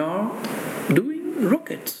teams, they are doing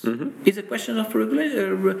rockets. It's a question of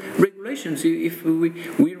regulations. If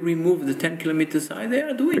we remove the 10 kilometers high, they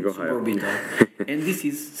are doing suborbital. And this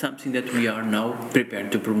is something that we are now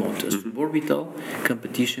prepared to promote. A suborbital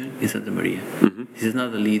competition in Santa Maria. This is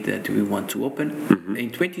another lead that we want to open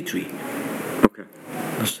in 23.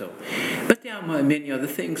 So, but there are many other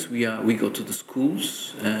things. We go to the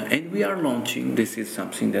schools, and we are launching. This is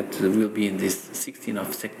something that will be in this 16th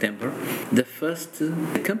of September. The first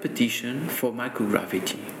competition for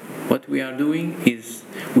microgravity. What we are doing is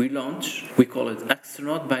we call it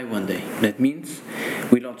Astronaut by One Day. That means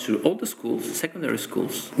we launch through all the schools, secondary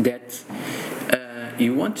schools, that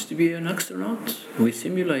you want to be an astronaut? We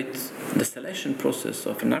simulate the selection process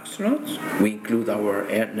of an astronaut. We include our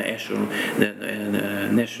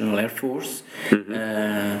National Air Force,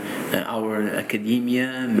 our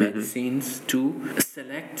academia, medicines to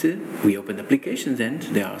select. We open applications and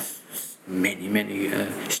there are many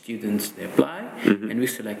students they apply, and we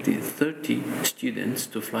selected 30 students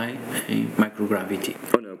to fly in microgravity.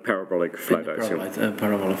 On a parabolic flight, I assume.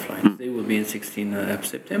 Parabolic flight. They will be in 16th of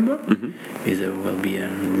September. It will be a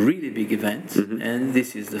really big event, and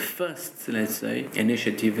this is the first, let's say,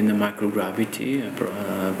 initiative in the microgravity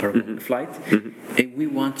parabolic flight. And we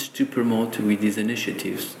want to promote with these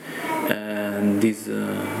initiatives these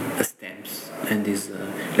stamps and these,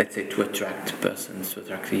 let's say, to attract persons, to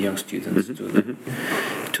attract the young students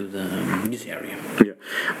to this area. Yeah.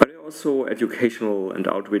 Are there also educational and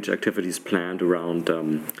outreach activities planned around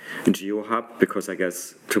GeoHub? Because I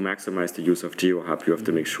guess to maximize the use of GeoHub, you have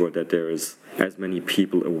to make sure that there is as many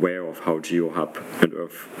people aware of how GeoHub and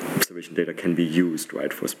Earth observation data can be used,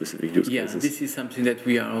 right, for specific use cases. Yeah, this is something that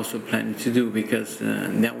we are also planning to do, because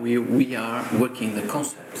now we are working the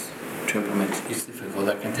concepts to implement. It's difficult,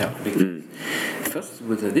 I can tell. Because first,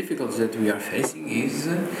 with the difficulties that we are facing is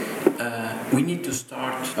we need to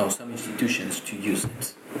start some institutions to use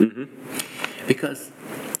it. Because,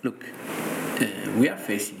 look, we are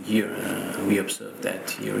facing here, we observe that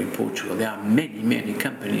here in Portugal, there are many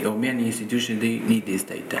companies or many institutions, they need this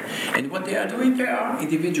data. And what they are doing, they are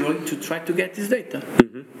individually to try to get this data.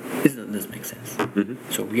 This doesn't make sense.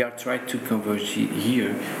 So we are trying to converge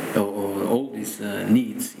here all these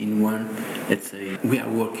needs in one, let's say, we are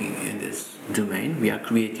working in this domain. We are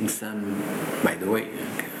creating some, by the way,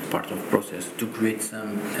 part of the process, to create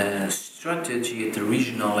some strategy at the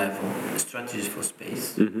regional level, strategies for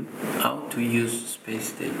space, how to use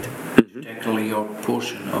space data, tackle your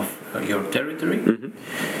portion of your territory,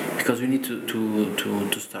 because we need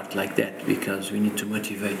to start like that, because we need to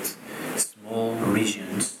motivate small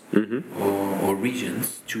regions or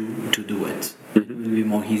regions to do it. It will be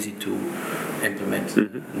more easy to implement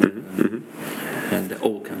the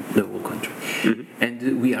whole country.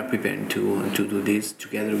 And we are preparing to do this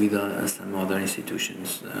together with some other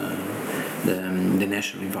institutions, the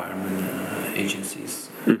national environment agencies.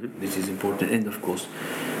 This is important, and of course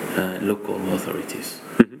local authorities.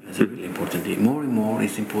 It's really important. More and more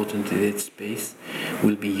it's important that space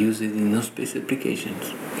will be used in no space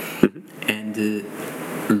applications, and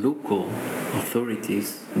local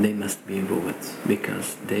authorities, they must be involved,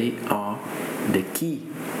 because they are the key,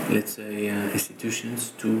 let's say,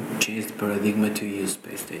 institutions to change the paradigm to use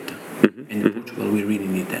space data. And in Portugal, we really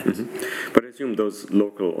need that. But I assume those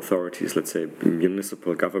local authorities, let's say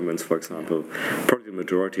municipal governments, for example, probably the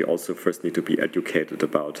majority also first need to be educated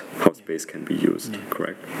about how space can be used,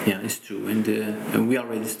 correct? Yeah, it's true. And we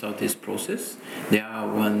already started this process. There are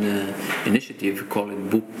one initiative called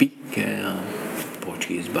BUPI,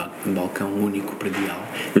 Portuguese Balcão Único Predial.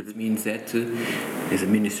 It means that as a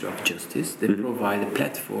Ministry of Justice, they provide a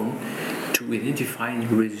platform to identify and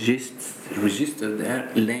register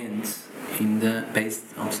their lands based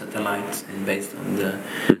on satellites and based on the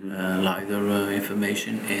LiDAR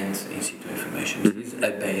information and in situ information. This is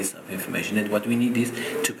a base of information, and what we need is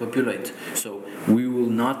to populate. So we will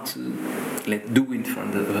not do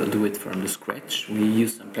it from the scratch. We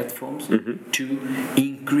use some platforms to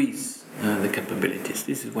increase the capabilities.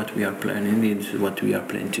 This is what we are planning. This is what we are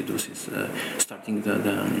planning to do since starting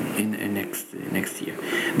in next year.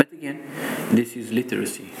 But again, this is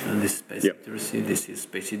literacy. This is space literacy. This is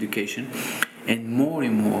space education, and more,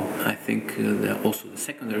 I think also the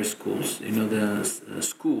secondary schools. The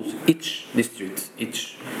schools, each district,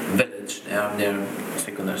 each village, they have their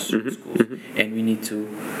secondary schools, and we need to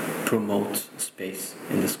promote space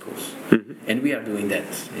in the schools. And we are doing that.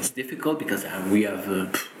 It's difficult because we have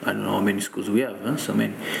I don't know how many schools we have, so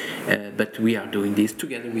many. But we are doing this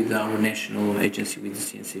together with our national agency, with the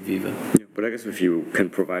Ciência Viva. Yeah, but I guess if you can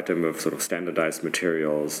provide them with sort of standardized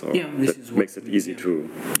materials, that makes it easy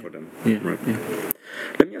for them. Right.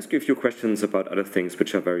 Let me ask you a few questions about other things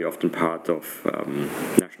which are very often part of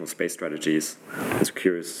national space strategies. I'm so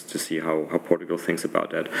curious to see how Portugal thinks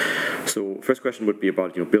about that. So first question would be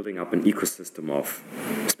about building up an ecosystem of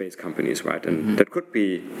space companies, right? And that could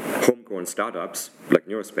be homegrown startups like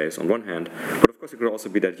Neurospace on one hand, but of course it could also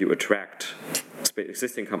be that you attract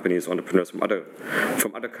existing companies, entrepreneurs from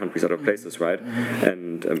other countries, other places, right?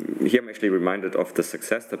 And here I'm actually reminded of the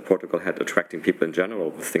success that Portugal had attracting people in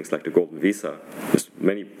general with things like the Golden Visa. There's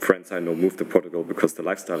many friends I know moved to Portugal because the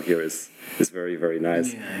lifestyle here is very, very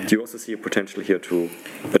nice. Yeah. Do you also see a potential here to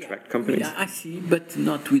attract companies? Yeah, I see, but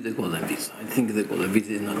not with the Golden Visa. I think the Golden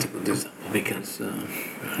Visa is not a good example because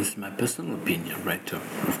it's my personal opinion, right?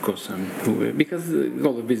 Of course, because the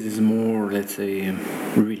Golden Visa is more, let's say,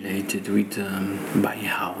 related with buying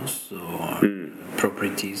house or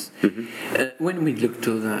properties. When we look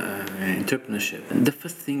to the entrepreneurship, the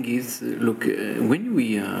first thing is when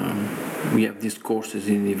we have these courses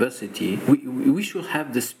in university, we should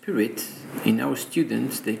have the spirit in our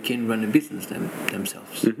students they can run a business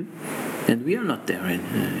themselves, and we are not there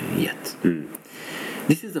yet.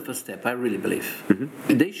 This is the first step. I really believe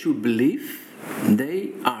they should believe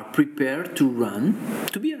they are prepared to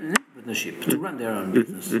be an entrepreneurship, to run their own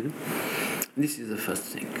business. This is the first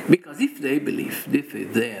thing, because if they believe, if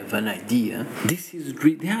they have an idea, there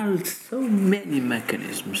are so many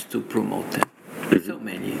mechanisms to promote them. So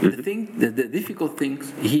many. The difficult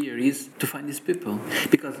things here is to find these people,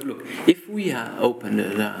 because look, if we open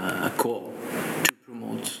a call to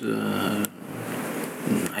promote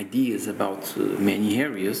ideas about many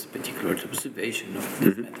areas, particularly observation of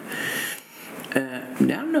this matter,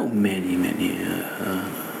 there are no many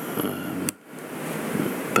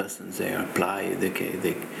persons they apply.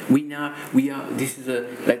 We are. This is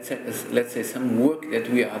let's say some work that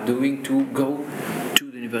we are doing to go to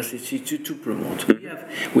the university to promote.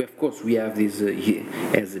 We of course have this here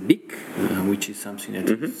as a BIC, which is something that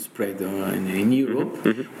is spread in Europe.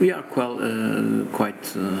 We are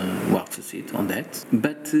quite well succeeded on that,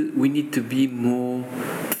 but we need to be more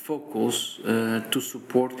focused to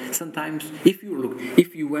support. Sometimes, if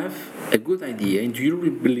you have a good idea and you really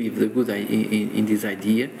believe in this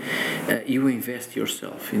idea, you invest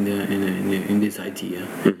yourself in this idea.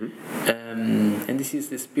 And this is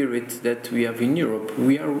the spirit that we have in Europe.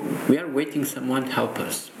 We are waiting someone to help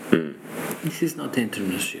us. This is not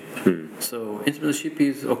entrepreneurship. So entrepreneurship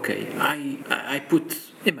is okay. I put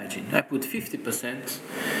 50%.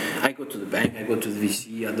 I go to the bank, I go to the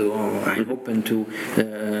VC, I open to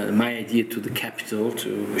my idea to the capital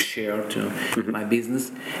to share to my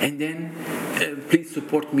business, and then please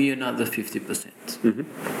support me another 50%.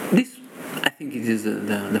 This, I think, it is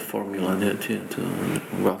the formula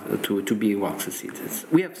to be well succeeded.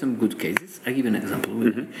 We have some good cases. I give an example.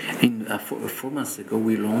 4 months ago,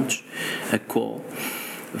 we launched a call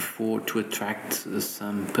to attract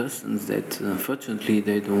some persons that unfortunately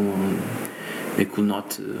they could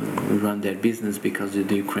not run their business because of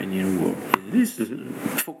the Ukrainian war. This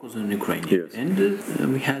focus on Ukraine, and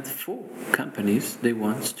we had 4 companies they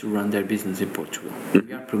want to run their business in Portugal.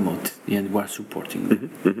 We are promoting and we are supporting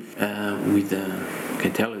them.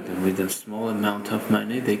 With a small amount of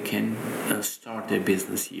money, they can start their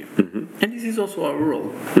business here. And this is also our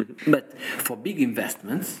role. But for big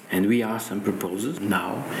investments, and we are some proposals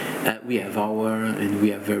now, we have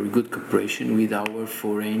very good cooperation with our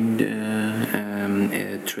foreign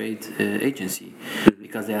trade agency,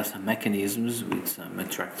 because there are some mechanisms with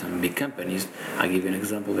attract some big companies. I give you an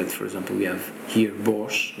example that, for example, we have here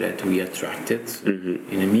Bosch that we attracted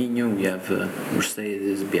in Minho. We have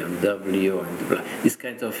Mercedes, BMW, and blah. These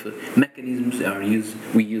kind of mechanisms are used.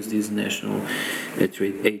 We use this national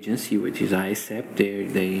trade agency, which is ISEP.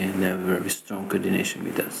 They have very strong coordination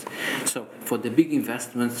with us. So for the big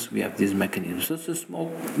investments, we have these mechanisms. So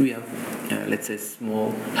we have let's say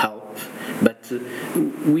small help, but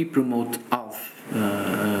we promote half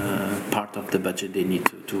part of the budget they need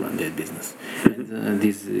to run their business. And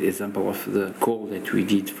this example of the call that we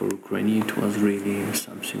did for Ukraine, it was really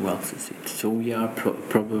something well succeeded. So we are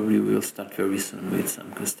probably will start very soon with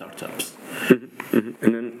some startups. And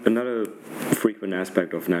then another frequent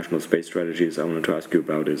aspect of national space strategies I wanted to ask you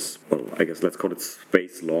about is, well, I guess let's call it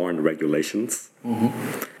space law and regulations.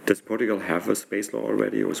 Does Portugal have a space law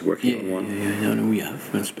already, or is working on one? Yeah, we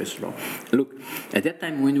have a space law. Look, at that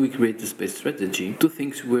time when we created the space strategy, 2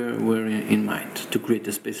 things were in mind: to create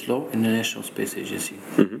a space law and a national space agency.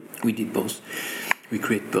 We did both. We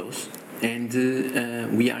create both. And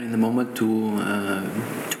we are in the moment to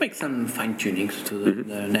make some fine tunings to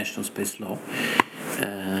the national space law.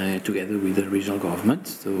 together with the regional government.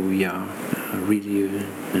 So we are really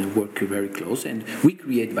work very close, and we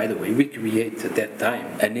create, by the way, at that time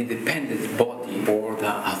an independent body or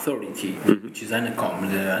the authority, which is ANACOM.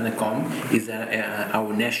 The ANACOM is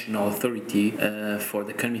our national authority for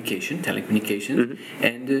the telecommunications,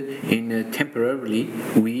 and temporarily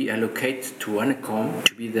we allocate to ANACOM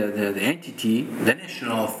to be the entity, the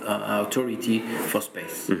national authority for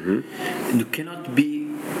space.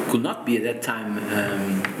 Could not be at that time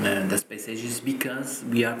the space agency because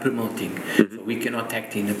we are promoting. So we cannot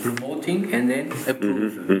act in promoting and then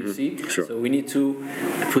approve. You see? Sure. So we need to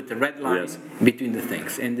put a red line between the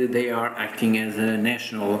things, and they are acting as a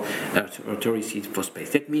national authority for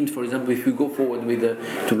space. That means, for example, if we go forward with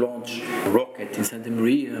to launch a rocket in Santa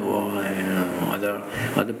Maria or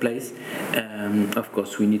other place, of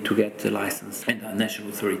course we need to get the license, and the national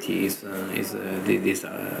authority is this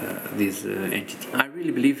entity. I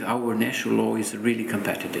really believe our national law is really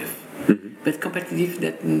competitive. But competitive,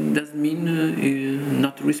 that doesn't mean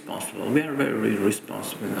not responsible. We are very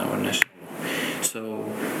responsible in our national law.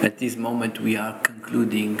 So at this moment we are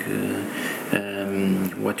concluding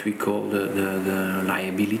what we call the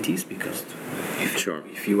liabilities, because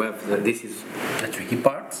if you have this is the tricky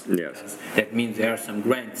part. Yes. That means there are some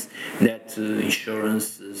grants that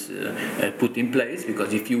insurance is put in place,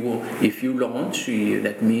 because if you launch,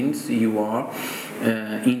 that means you are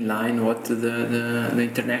in line with the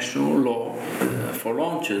international law for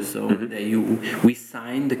launches. So we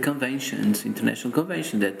sign the conventions, international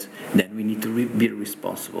convention, that then we need to be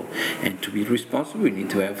responsible, and to be responsible we need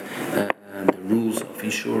to have the rules of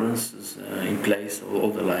insurances in place,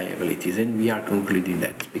 all the liabilities, and we are concluding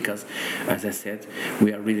that, because, as I said,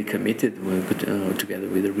 we are really committed together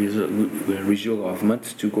with the regional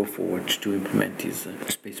government to go forward to implement this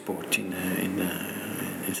spaceport in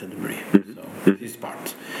Santa Maria. So this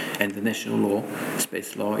part, and the national law,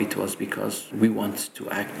 space law, it was because we want to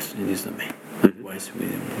act in this domain. Otherwise,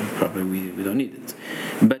 we don't need it.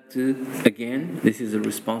 But again, this is a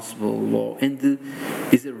responsible law, and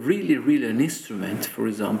is a really an instrument, for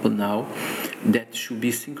example, now that should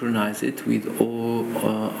be synchronized with all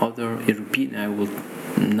other European. I will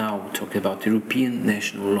now talk about European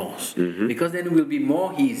national laws, because then it will be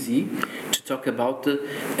more easy to talk about a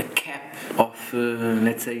cap of,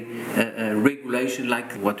 let's say, regulation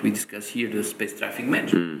like what we discuss here, the space traffic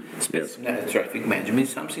management. Traffic management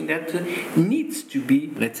is something that needs to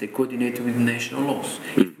be, let's say, coordinated with national laws.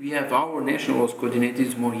 If we have our national laws coordinated,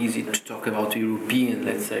 it's more easy to talk about European,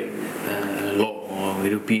 let's say, law or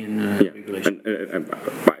European regulation.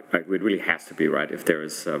 It really has to be, right? If there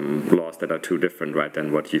is laws that are too different, right,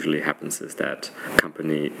 then what usually happens is that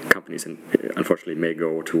companies unfortunately may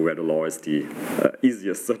go to where the law is the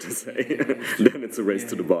easiest, so to say. Then it's a race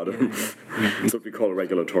to the bottom. It's what we call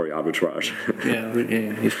regulatory arbitrage.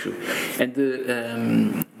 It's true.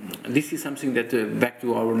 And this is something that, back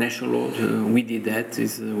to our national laws, we did that.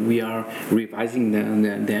 We are revising them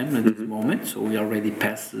at this moment. So we already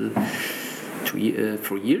passed 4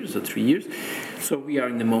 years or 3 years. So we are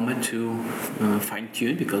in the moment to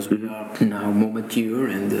fine-tune, because we are now more mature,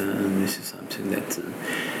 and this is something that.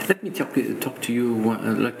 Let me talk to you.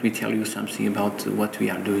 Let me tell you something about what we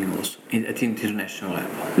are doing also at international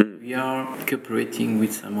level. We are cooperating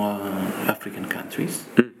with some African countries,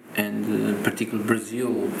 and particularly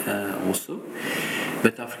Brazil also.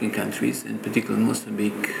 But African countries, in particular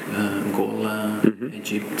Mozambique, Angola,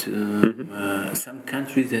 Egypt, some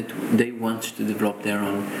countries that they want to develop their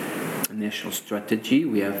own national strategy.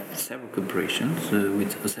 We have several cooperations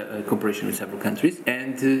cooperation with several countries,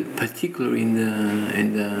 and particularly in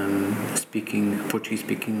the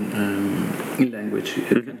Portuguese-speaking language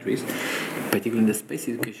countries, particularly in the space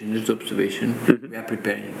education and observation, we are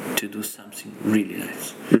preparing to do something really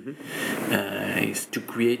nice. Is to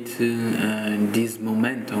create this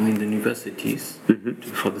momentum in the universities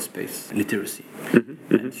for the space literacy.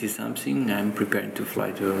 And this is something I'm preparing to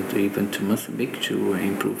fly even to Mozambique to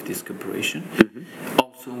improve this cooperation,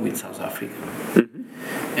 also with South Africa.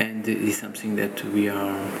 And it is something that we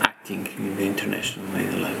are acting in the international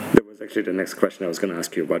level. Actually, the next question I was going to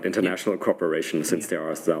ask you about international cooperation, since there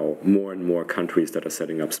are now more and more countries that are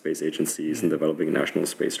setting up space agencies and developing national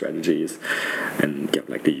space strategies, and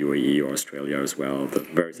like the UAE or Australia as well, the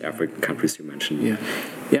various African countries you mentioned.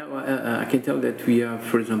 I can tell that we have,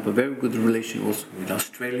 for example, very good relation also with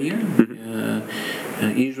Australia,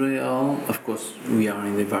 Israel. Of course, we are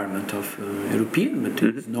in the environment of European, but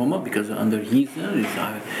it's normal, because under HISA,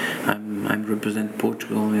 I'm I represent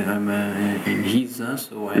Portugal. I'm in HISA,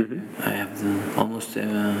 so I have almost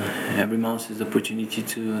every month is the opportunity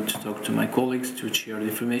to talk to my colleagues, to share the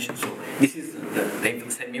information. So this is the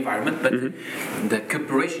same environment, but the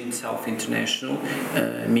cooperation itself, international,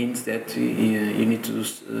 means that you need to do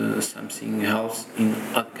something else in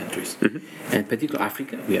other countries. And particularly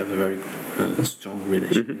Africa, we have a very strong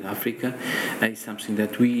relation with Africa. It's something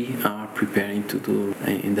that we are preparing to do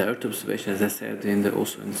in the Earth observation, as I said,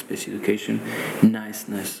 also in space education, nice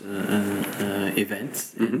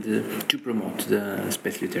events and to promote the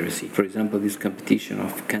space literacy. For example, this competition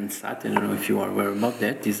of CANSAT, I don't know if you are aware about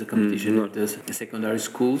that. This is a competition that the secondary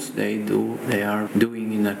schools they are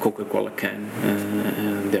doing in a Coca-Cola can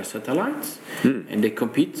their satellites, and they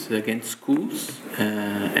compete against schools,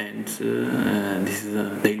 and this is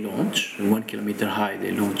they launch 1 kilometer high.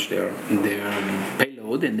 They launch their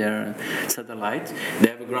payload and their satellite. They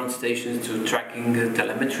have a ground station to tracking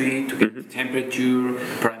telemetry, to get the temperature,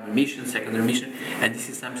 primary mission, secondary mission, and this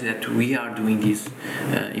is something that we are doing this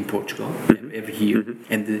in Portugal every year,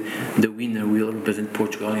 and the winner will represent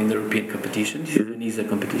Portugal in the European competition. This is an ESA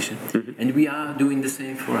competition, and we are doing the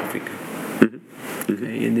same for Africa.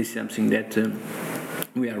 Okay, and this is something that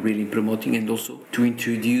we are really promoting, and also to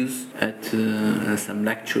introduce at some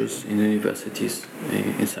lectures in universities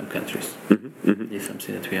in some countries. It's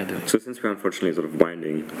something that we are doing. So since we're unfortunately sort of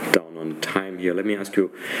winding down on time here, let me ask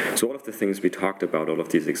you, so all of the things we talked about, all of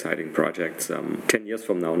these exciting projects, 10 years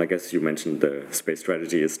from now, and I guess you mentioned the space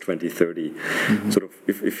strategy is 2030, sort of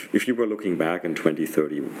if you were looking back in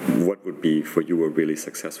 2030, what would be for you a really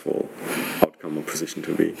successful outcome or position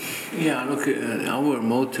to be? Yeah, look, our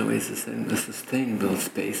motto is a sustainable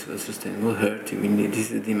space, a sustainable Earth. I mean, this is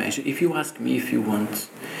the dimension. If you ask me if you want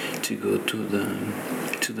to go to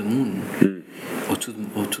the moon or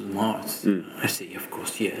to Mars, I say of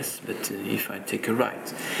course yes. But if I take a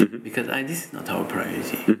ride, because this is not our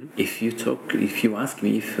priority. If you ask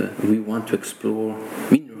me if we want to explore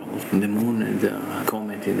minerals in the moon and the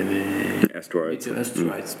comet in the asteroids,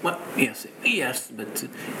 well, yes, but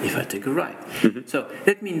if I take a ride, so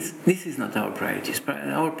that means this is not our priority.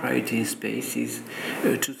 Our priority in space is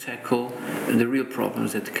to tackle the real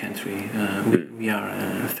problems that the country we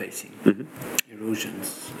are facing.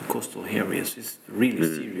 Erosions, coastal areas is really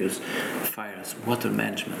serious. Fires, water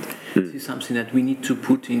management. This is something that we need to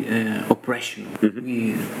put in operational.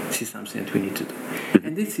 This is something that we need to do,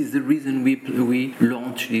 and this is the reason we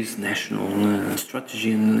launch this national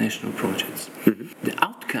strategy and national projects. The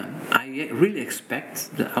outcome, I really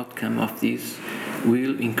expect the outcome of this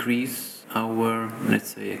will increase our,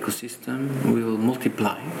 let's say, ecosystem, will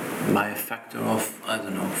multiply by a factor of, I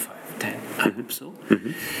don't know, 5, 10, I hope so,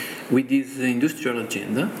 with this industrial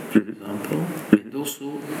agenda, for example, and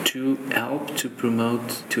also to help to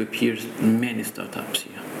promote, to appear many startups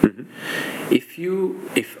here.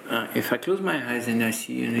 If I close my eyes and I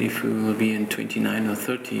see, and if we will be in 29 or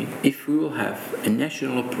 30, if we will have a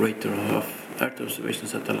national operator of Earth observation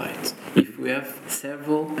satellites, if we have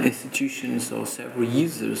several institutions or several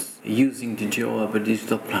users using the GeoHub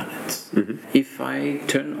digital planets, if I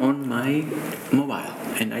turn on my mobile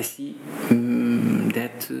and I see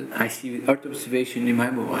that I see Earth observation in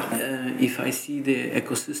my mobile, if I see the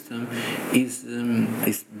ecosystem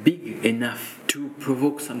is big enough to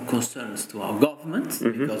provoke some concerns to our governments,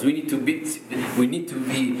 because we need to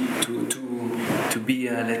be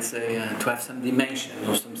let's say to have some dimension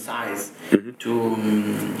or some size to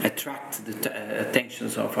attract the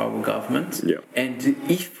attentions of our government. And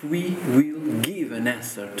if we will give an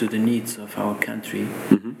answer to the needs of our country,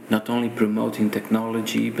 not only promoting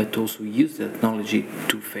technology but also use the technology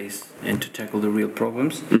to face and to tackle the real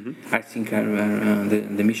problems, I think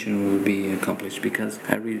the mission will be accomplished, because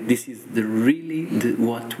this is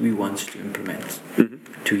what we want to implement.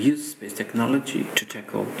 To use space technology to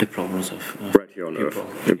tackle the problems of right here on people.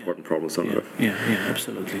 Earth, important problems on Earth. Yeah,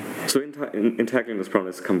 absolutely. So in tackling this problem,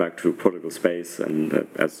 let's come back to Portugal Space and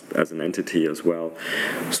as an entity as well.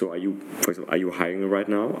 So are you hiring right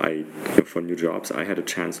now? For new jobs? I had a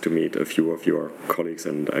chance to meet a few of your colleagues,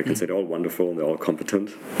 and I can say they're all wonderful and they're all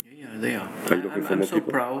competent. They are. Are you looking for more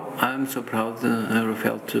people? I'm so proud,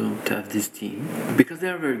 Rafael, to have this team, because they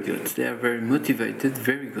are very good. They are very motivated,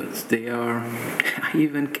 very good. They are. I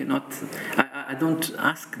even cannot. I don't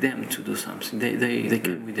ask them to do something. They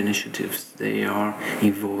come with initiatives. They are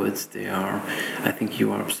involved. They are. I think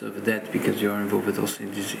you are observed that, because you are involved also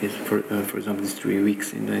in this. For example, these 3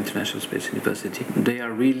 weeks in the International Space University. They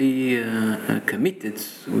are really committed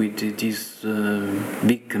with this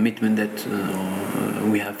big commitment that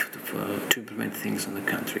we have to implement things in the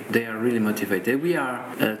country. They are really motivated. We are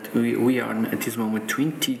at this moment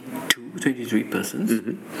 23 persons.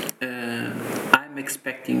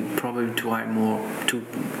 expecting probably to hire more,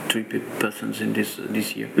 2-3 persons in this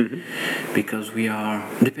year, because we are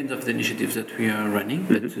depends of the initiatives that we are running,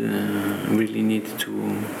 but really need to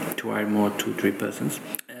hire more 2-3 persons.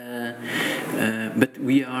 But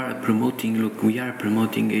we are promoting. Look, we are a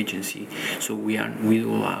promoting agency, so we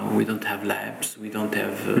don't have labs. We don't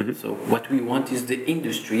have. So what we want is the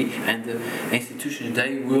industry and the institutions.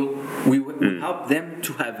 We will help them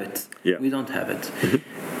to have it. Yeah. We don't have it.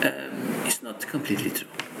 It's not completely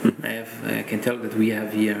true. I can tell that we have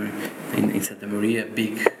here in Santa Maria a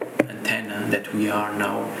big antenna that we are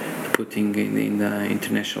now putting in the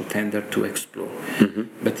international tender to explore.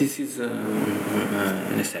 But this is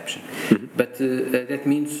an exception. But that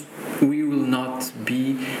means we will not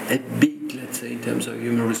be a big, let's say, in terms of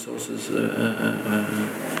human resources, a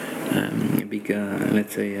big,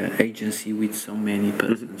 let's say, agency with so many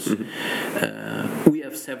persons. We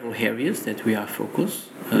have several areas that we are focused,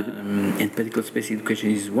 and particular space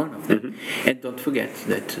education is one of them. And don't forget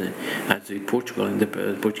that as Portugal and the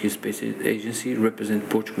Portuguese Space Agency represent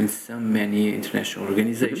Portugal in so many international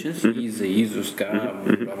organizations, ESA, ISUSCA,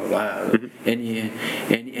 blah blah blah,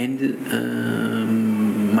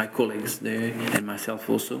 my colleagues there and myself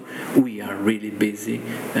also, we are really busy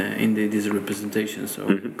in these representations, so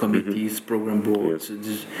committees, program boards.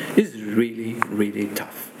 This is really, really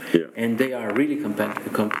tough. Yeah. And they are really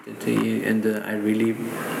competent, and I really,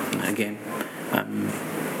 again,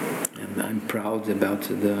 I'm proud about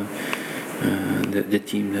the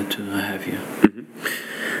team that I have here.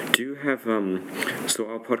 Do you have, so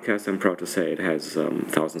our podcast, I'm proud to say, it has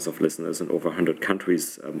thousands of listeners in over 100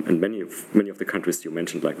 countries, and many of the countries you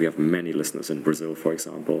mentioned, like we have many listeners in Brazil, for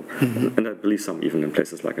example, and I believe some even in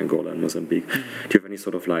places like Angola and Mozambique. Do you have any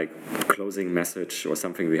sort of like closing message or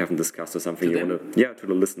something we haven't discussed, or something you want to, to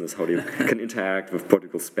the listeners, how they can interact with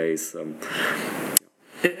Portugal Space?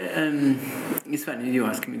 It's funny you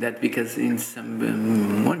ask me that, because in some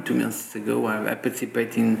 1-2 months ago I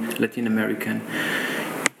participated in Latin American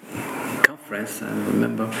conference, I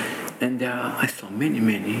remember, and I saw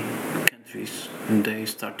many countries, and they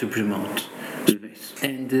start to promote space,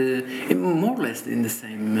 and more or less in the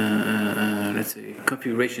same let's say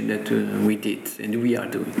configuration that we did and we are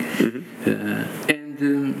doing.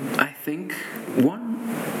 And I think one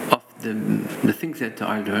of the things that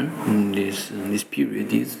I learned in this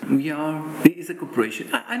period is a cooperation.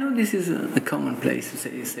 I know this is a common place to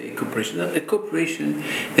say cooperation. A cooperation,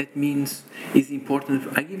 that means is important.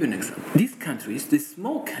 I give you an example. These countries, these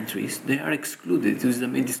small countries, they are excluded. There's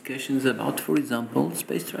many discussions about, for example,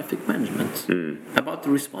 space traffic management, about the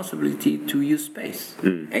responsibility to use space,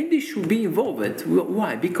 and they should be involved.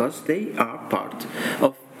 Why? Because they are part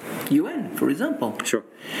of UN, for example. Sure.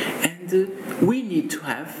 And we need to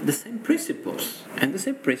have the same principles. And the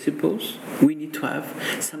same principles, we need to have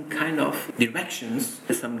some kind of directions,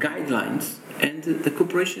 some guidelines, and the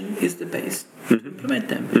cooperation is the base to implement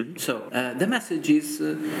them. So the message is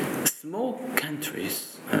small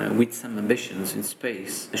countries with some ambitions in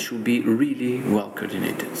space should be really well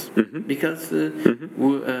coordinated, because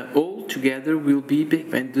all together will be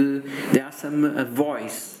big, and there are some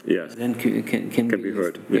voice then can be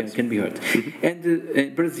heard. Yes. Can be heard.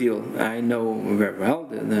 And Brazil, I know very well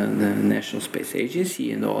the National Space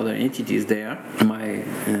Agency and all other entities there. My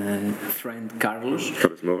friend Carlos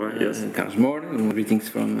Moura, yes. Carlos Moura, greetings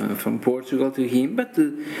from Portugal to him. But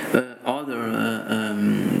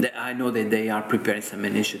I know that they are preparing some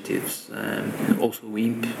initiatives. Also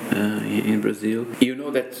WIMP in Brazil. You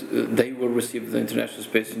know that they will receive the International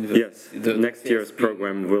Space University. Yes, next year's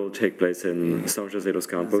program will take place in São José dos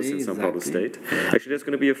Campos in São Paulo State. Actually, there's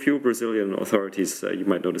going to be a few Brazilian authorities, you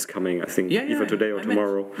might notice, coming, I think, either today or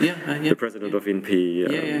tomorrow. The president of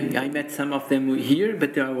INPE. I met some of them here,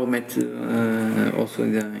 but I will meet also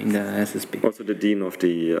in the SSP. Also the dean of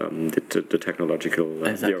the technological,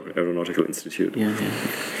 the aeronautical institute.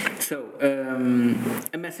 So,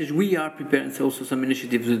 a message, we are preparing also some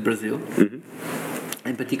initiatives with Brazil.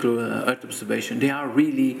 In particular, Earth observation. They are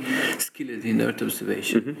really skilled in Earth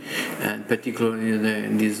observation, and particularly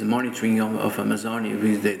in this monitoring of Amazonia.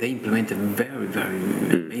 They implement a very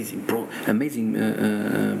amazing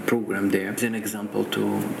program there. It's an example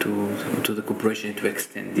to the cooperation to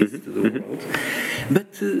extend this to the world.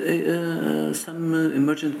 But some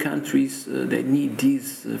emergent countries they need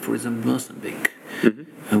this. For example, Mozambique.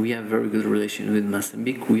 We have very good relation with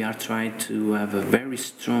Mozambique. We are trying to have a very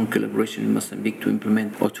strong collaboration with Mozambique to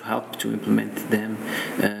implement or to help to implement them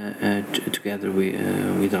together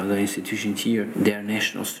with other institutions here, their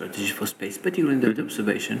national strategy for space, particularly in the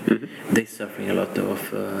observation. They're suffering a lot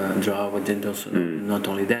of drought, and also not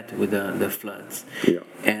only that, with the floods. Yeah.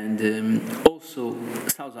 And also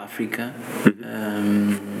South Africa,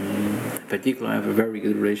 in particular, I have a very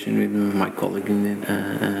good relation with my colleague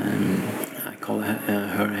I call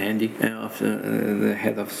her Handy, of the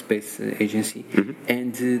head of space agency,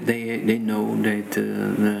 and they know that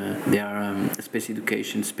there are space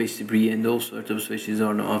education, space debris, and all sorts of species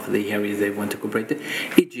of the areas they want to cooperate.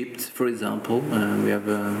 Egypt, for example, we have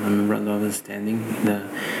a memorandum of understanding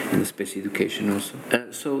in the space education also.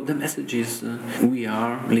 So the message is we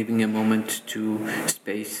are living a moment to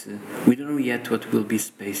space. We don't know yet what will be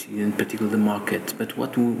space, in particular the market, but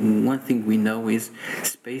one thing we know is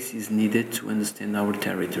space is needed to understand our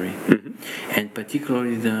territory, and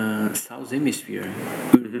particularly the South Hemisphere.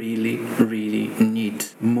 We really need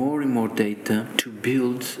more and more data to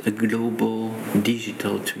build a global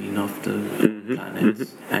digital twin of the planet.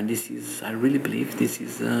 And I really believe this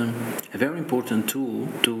is a very important tool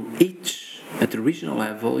to at the regional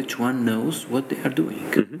level, each one knows what they are doing.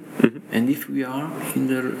 And if we are in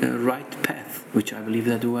the right path, which I believe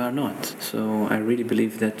that we are not. So I really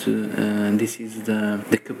believe that this is the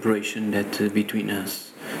cooperation that between us.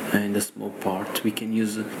 In the small part, we can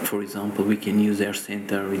use, for example, Air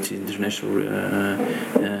Center, which is an international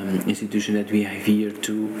institution that we have here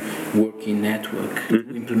to work in network, to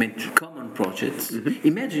implement common projects.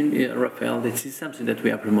 Imagine, Rafael, this is something that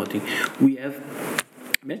we are promoting.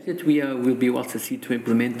 Imagine that we will be also see to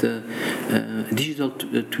implement digital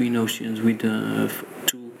twin oceans to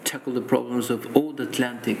tackle the problems of all the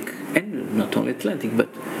Atlantic, and not only Atlantic,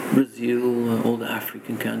 but Brazil, all the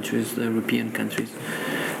African countries, the European countries.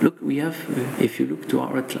 Look, if you look to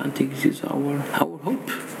our Atlantic, this is our hope.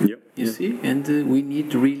 You see, and we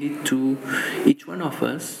need really to, each one of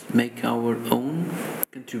us, make our own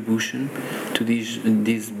contribution to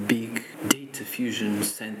this big data fusion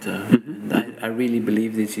center. And I really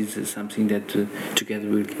believe this is something that together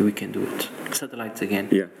we can do it. Satellites again.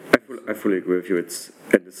 Yeah, I fully agree with you. It's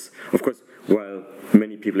of course, while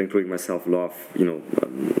many people, including myself, love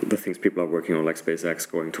the things people are working on, like SpaceX,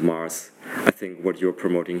 going to Mars, I think what you're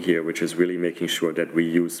promoting here, which is really making sure that we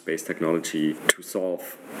use space technology to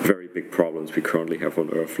solve very big problems we currently have on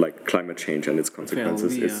Earth, like climate change and its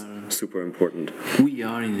consequences, is super important. We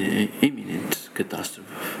are in an imminent catastrophe.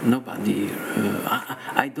 Nobody,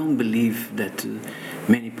 I don't believe that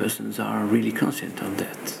many persons are really conscious of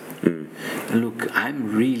that. Look,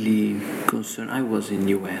 I'm really concerned. I was in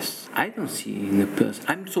US. I don't see in a person.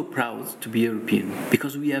 I'm so proud to be European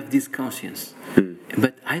because we have this conscience.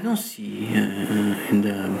 But I don't see in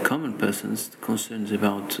the common persons concerns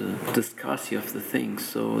about the scarcity of the things.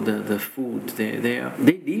 So the food, they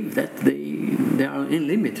live that they are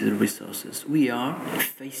unlimited resources. We are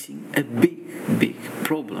facing a big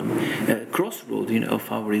problem, a crossroad of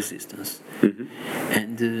our existence.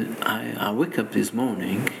 And I wake up this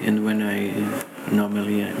morning, and when I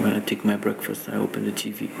take my breakfast, I open the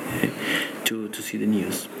TV to see the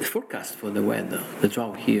news. The forecast for the weather, the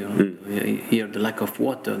drought here, the lack of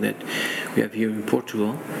water that we have here in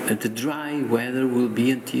Portugal, and the dry weather will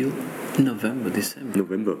be until December.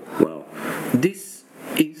 November, wow. This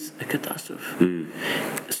is a catastrophe.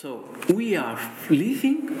 So we are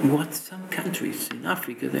living what some countries in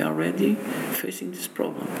Africa, they are already facing this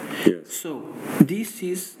problem. Yes. So this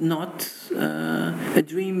is not a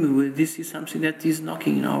dream. This is something that is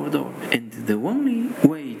knocking on our door. And the only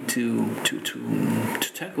way to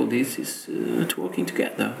tackle this is to working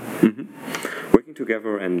together. Working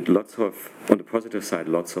together, and on the positive side,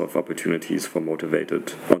 lots of opportunities for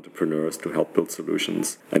motivated entrepreneurs to help build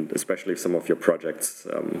solutions. And especially if some of your projects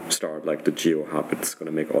start, like the GeoHub, it's going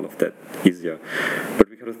to make all of that easier. But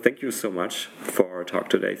we got to thank you so much for our talk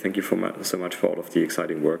today. Thank you so much for all of the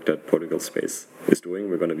exciting work that Portugal Space is doing.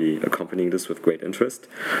 We're going to be accompanying this with great interest.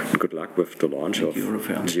 And good luck with the launch of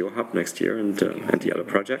GeoHub next year and the other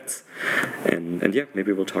projects. And yeah,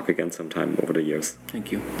 maybe we'll talk again sometime over the years.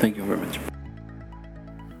 Thank you. Thank you very much.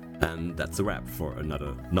 And that's a wrap for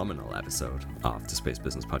another nominal episode of the Space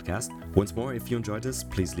Business Podcast. Once more, if you enjoyed this,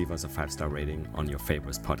 please leave us a 5-star rating on your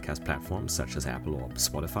favorite podcast platforms such as Apple or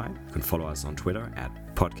Spotify. You can follow us on Twitter at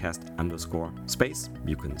podcast_space.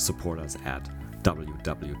 You can support us at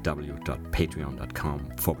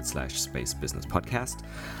www.patreon.com/Space Business Podcast.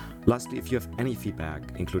 Lastly, if you have any feedback,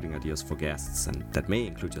 including ideas for guests, and that may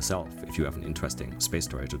include yourself if you have an interesting space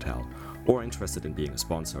story to tell, or interested in being a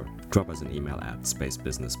sponsor, drop us an email at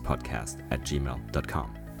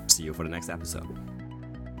spacebusinesspodcast@gmail.com. See you for the next episode.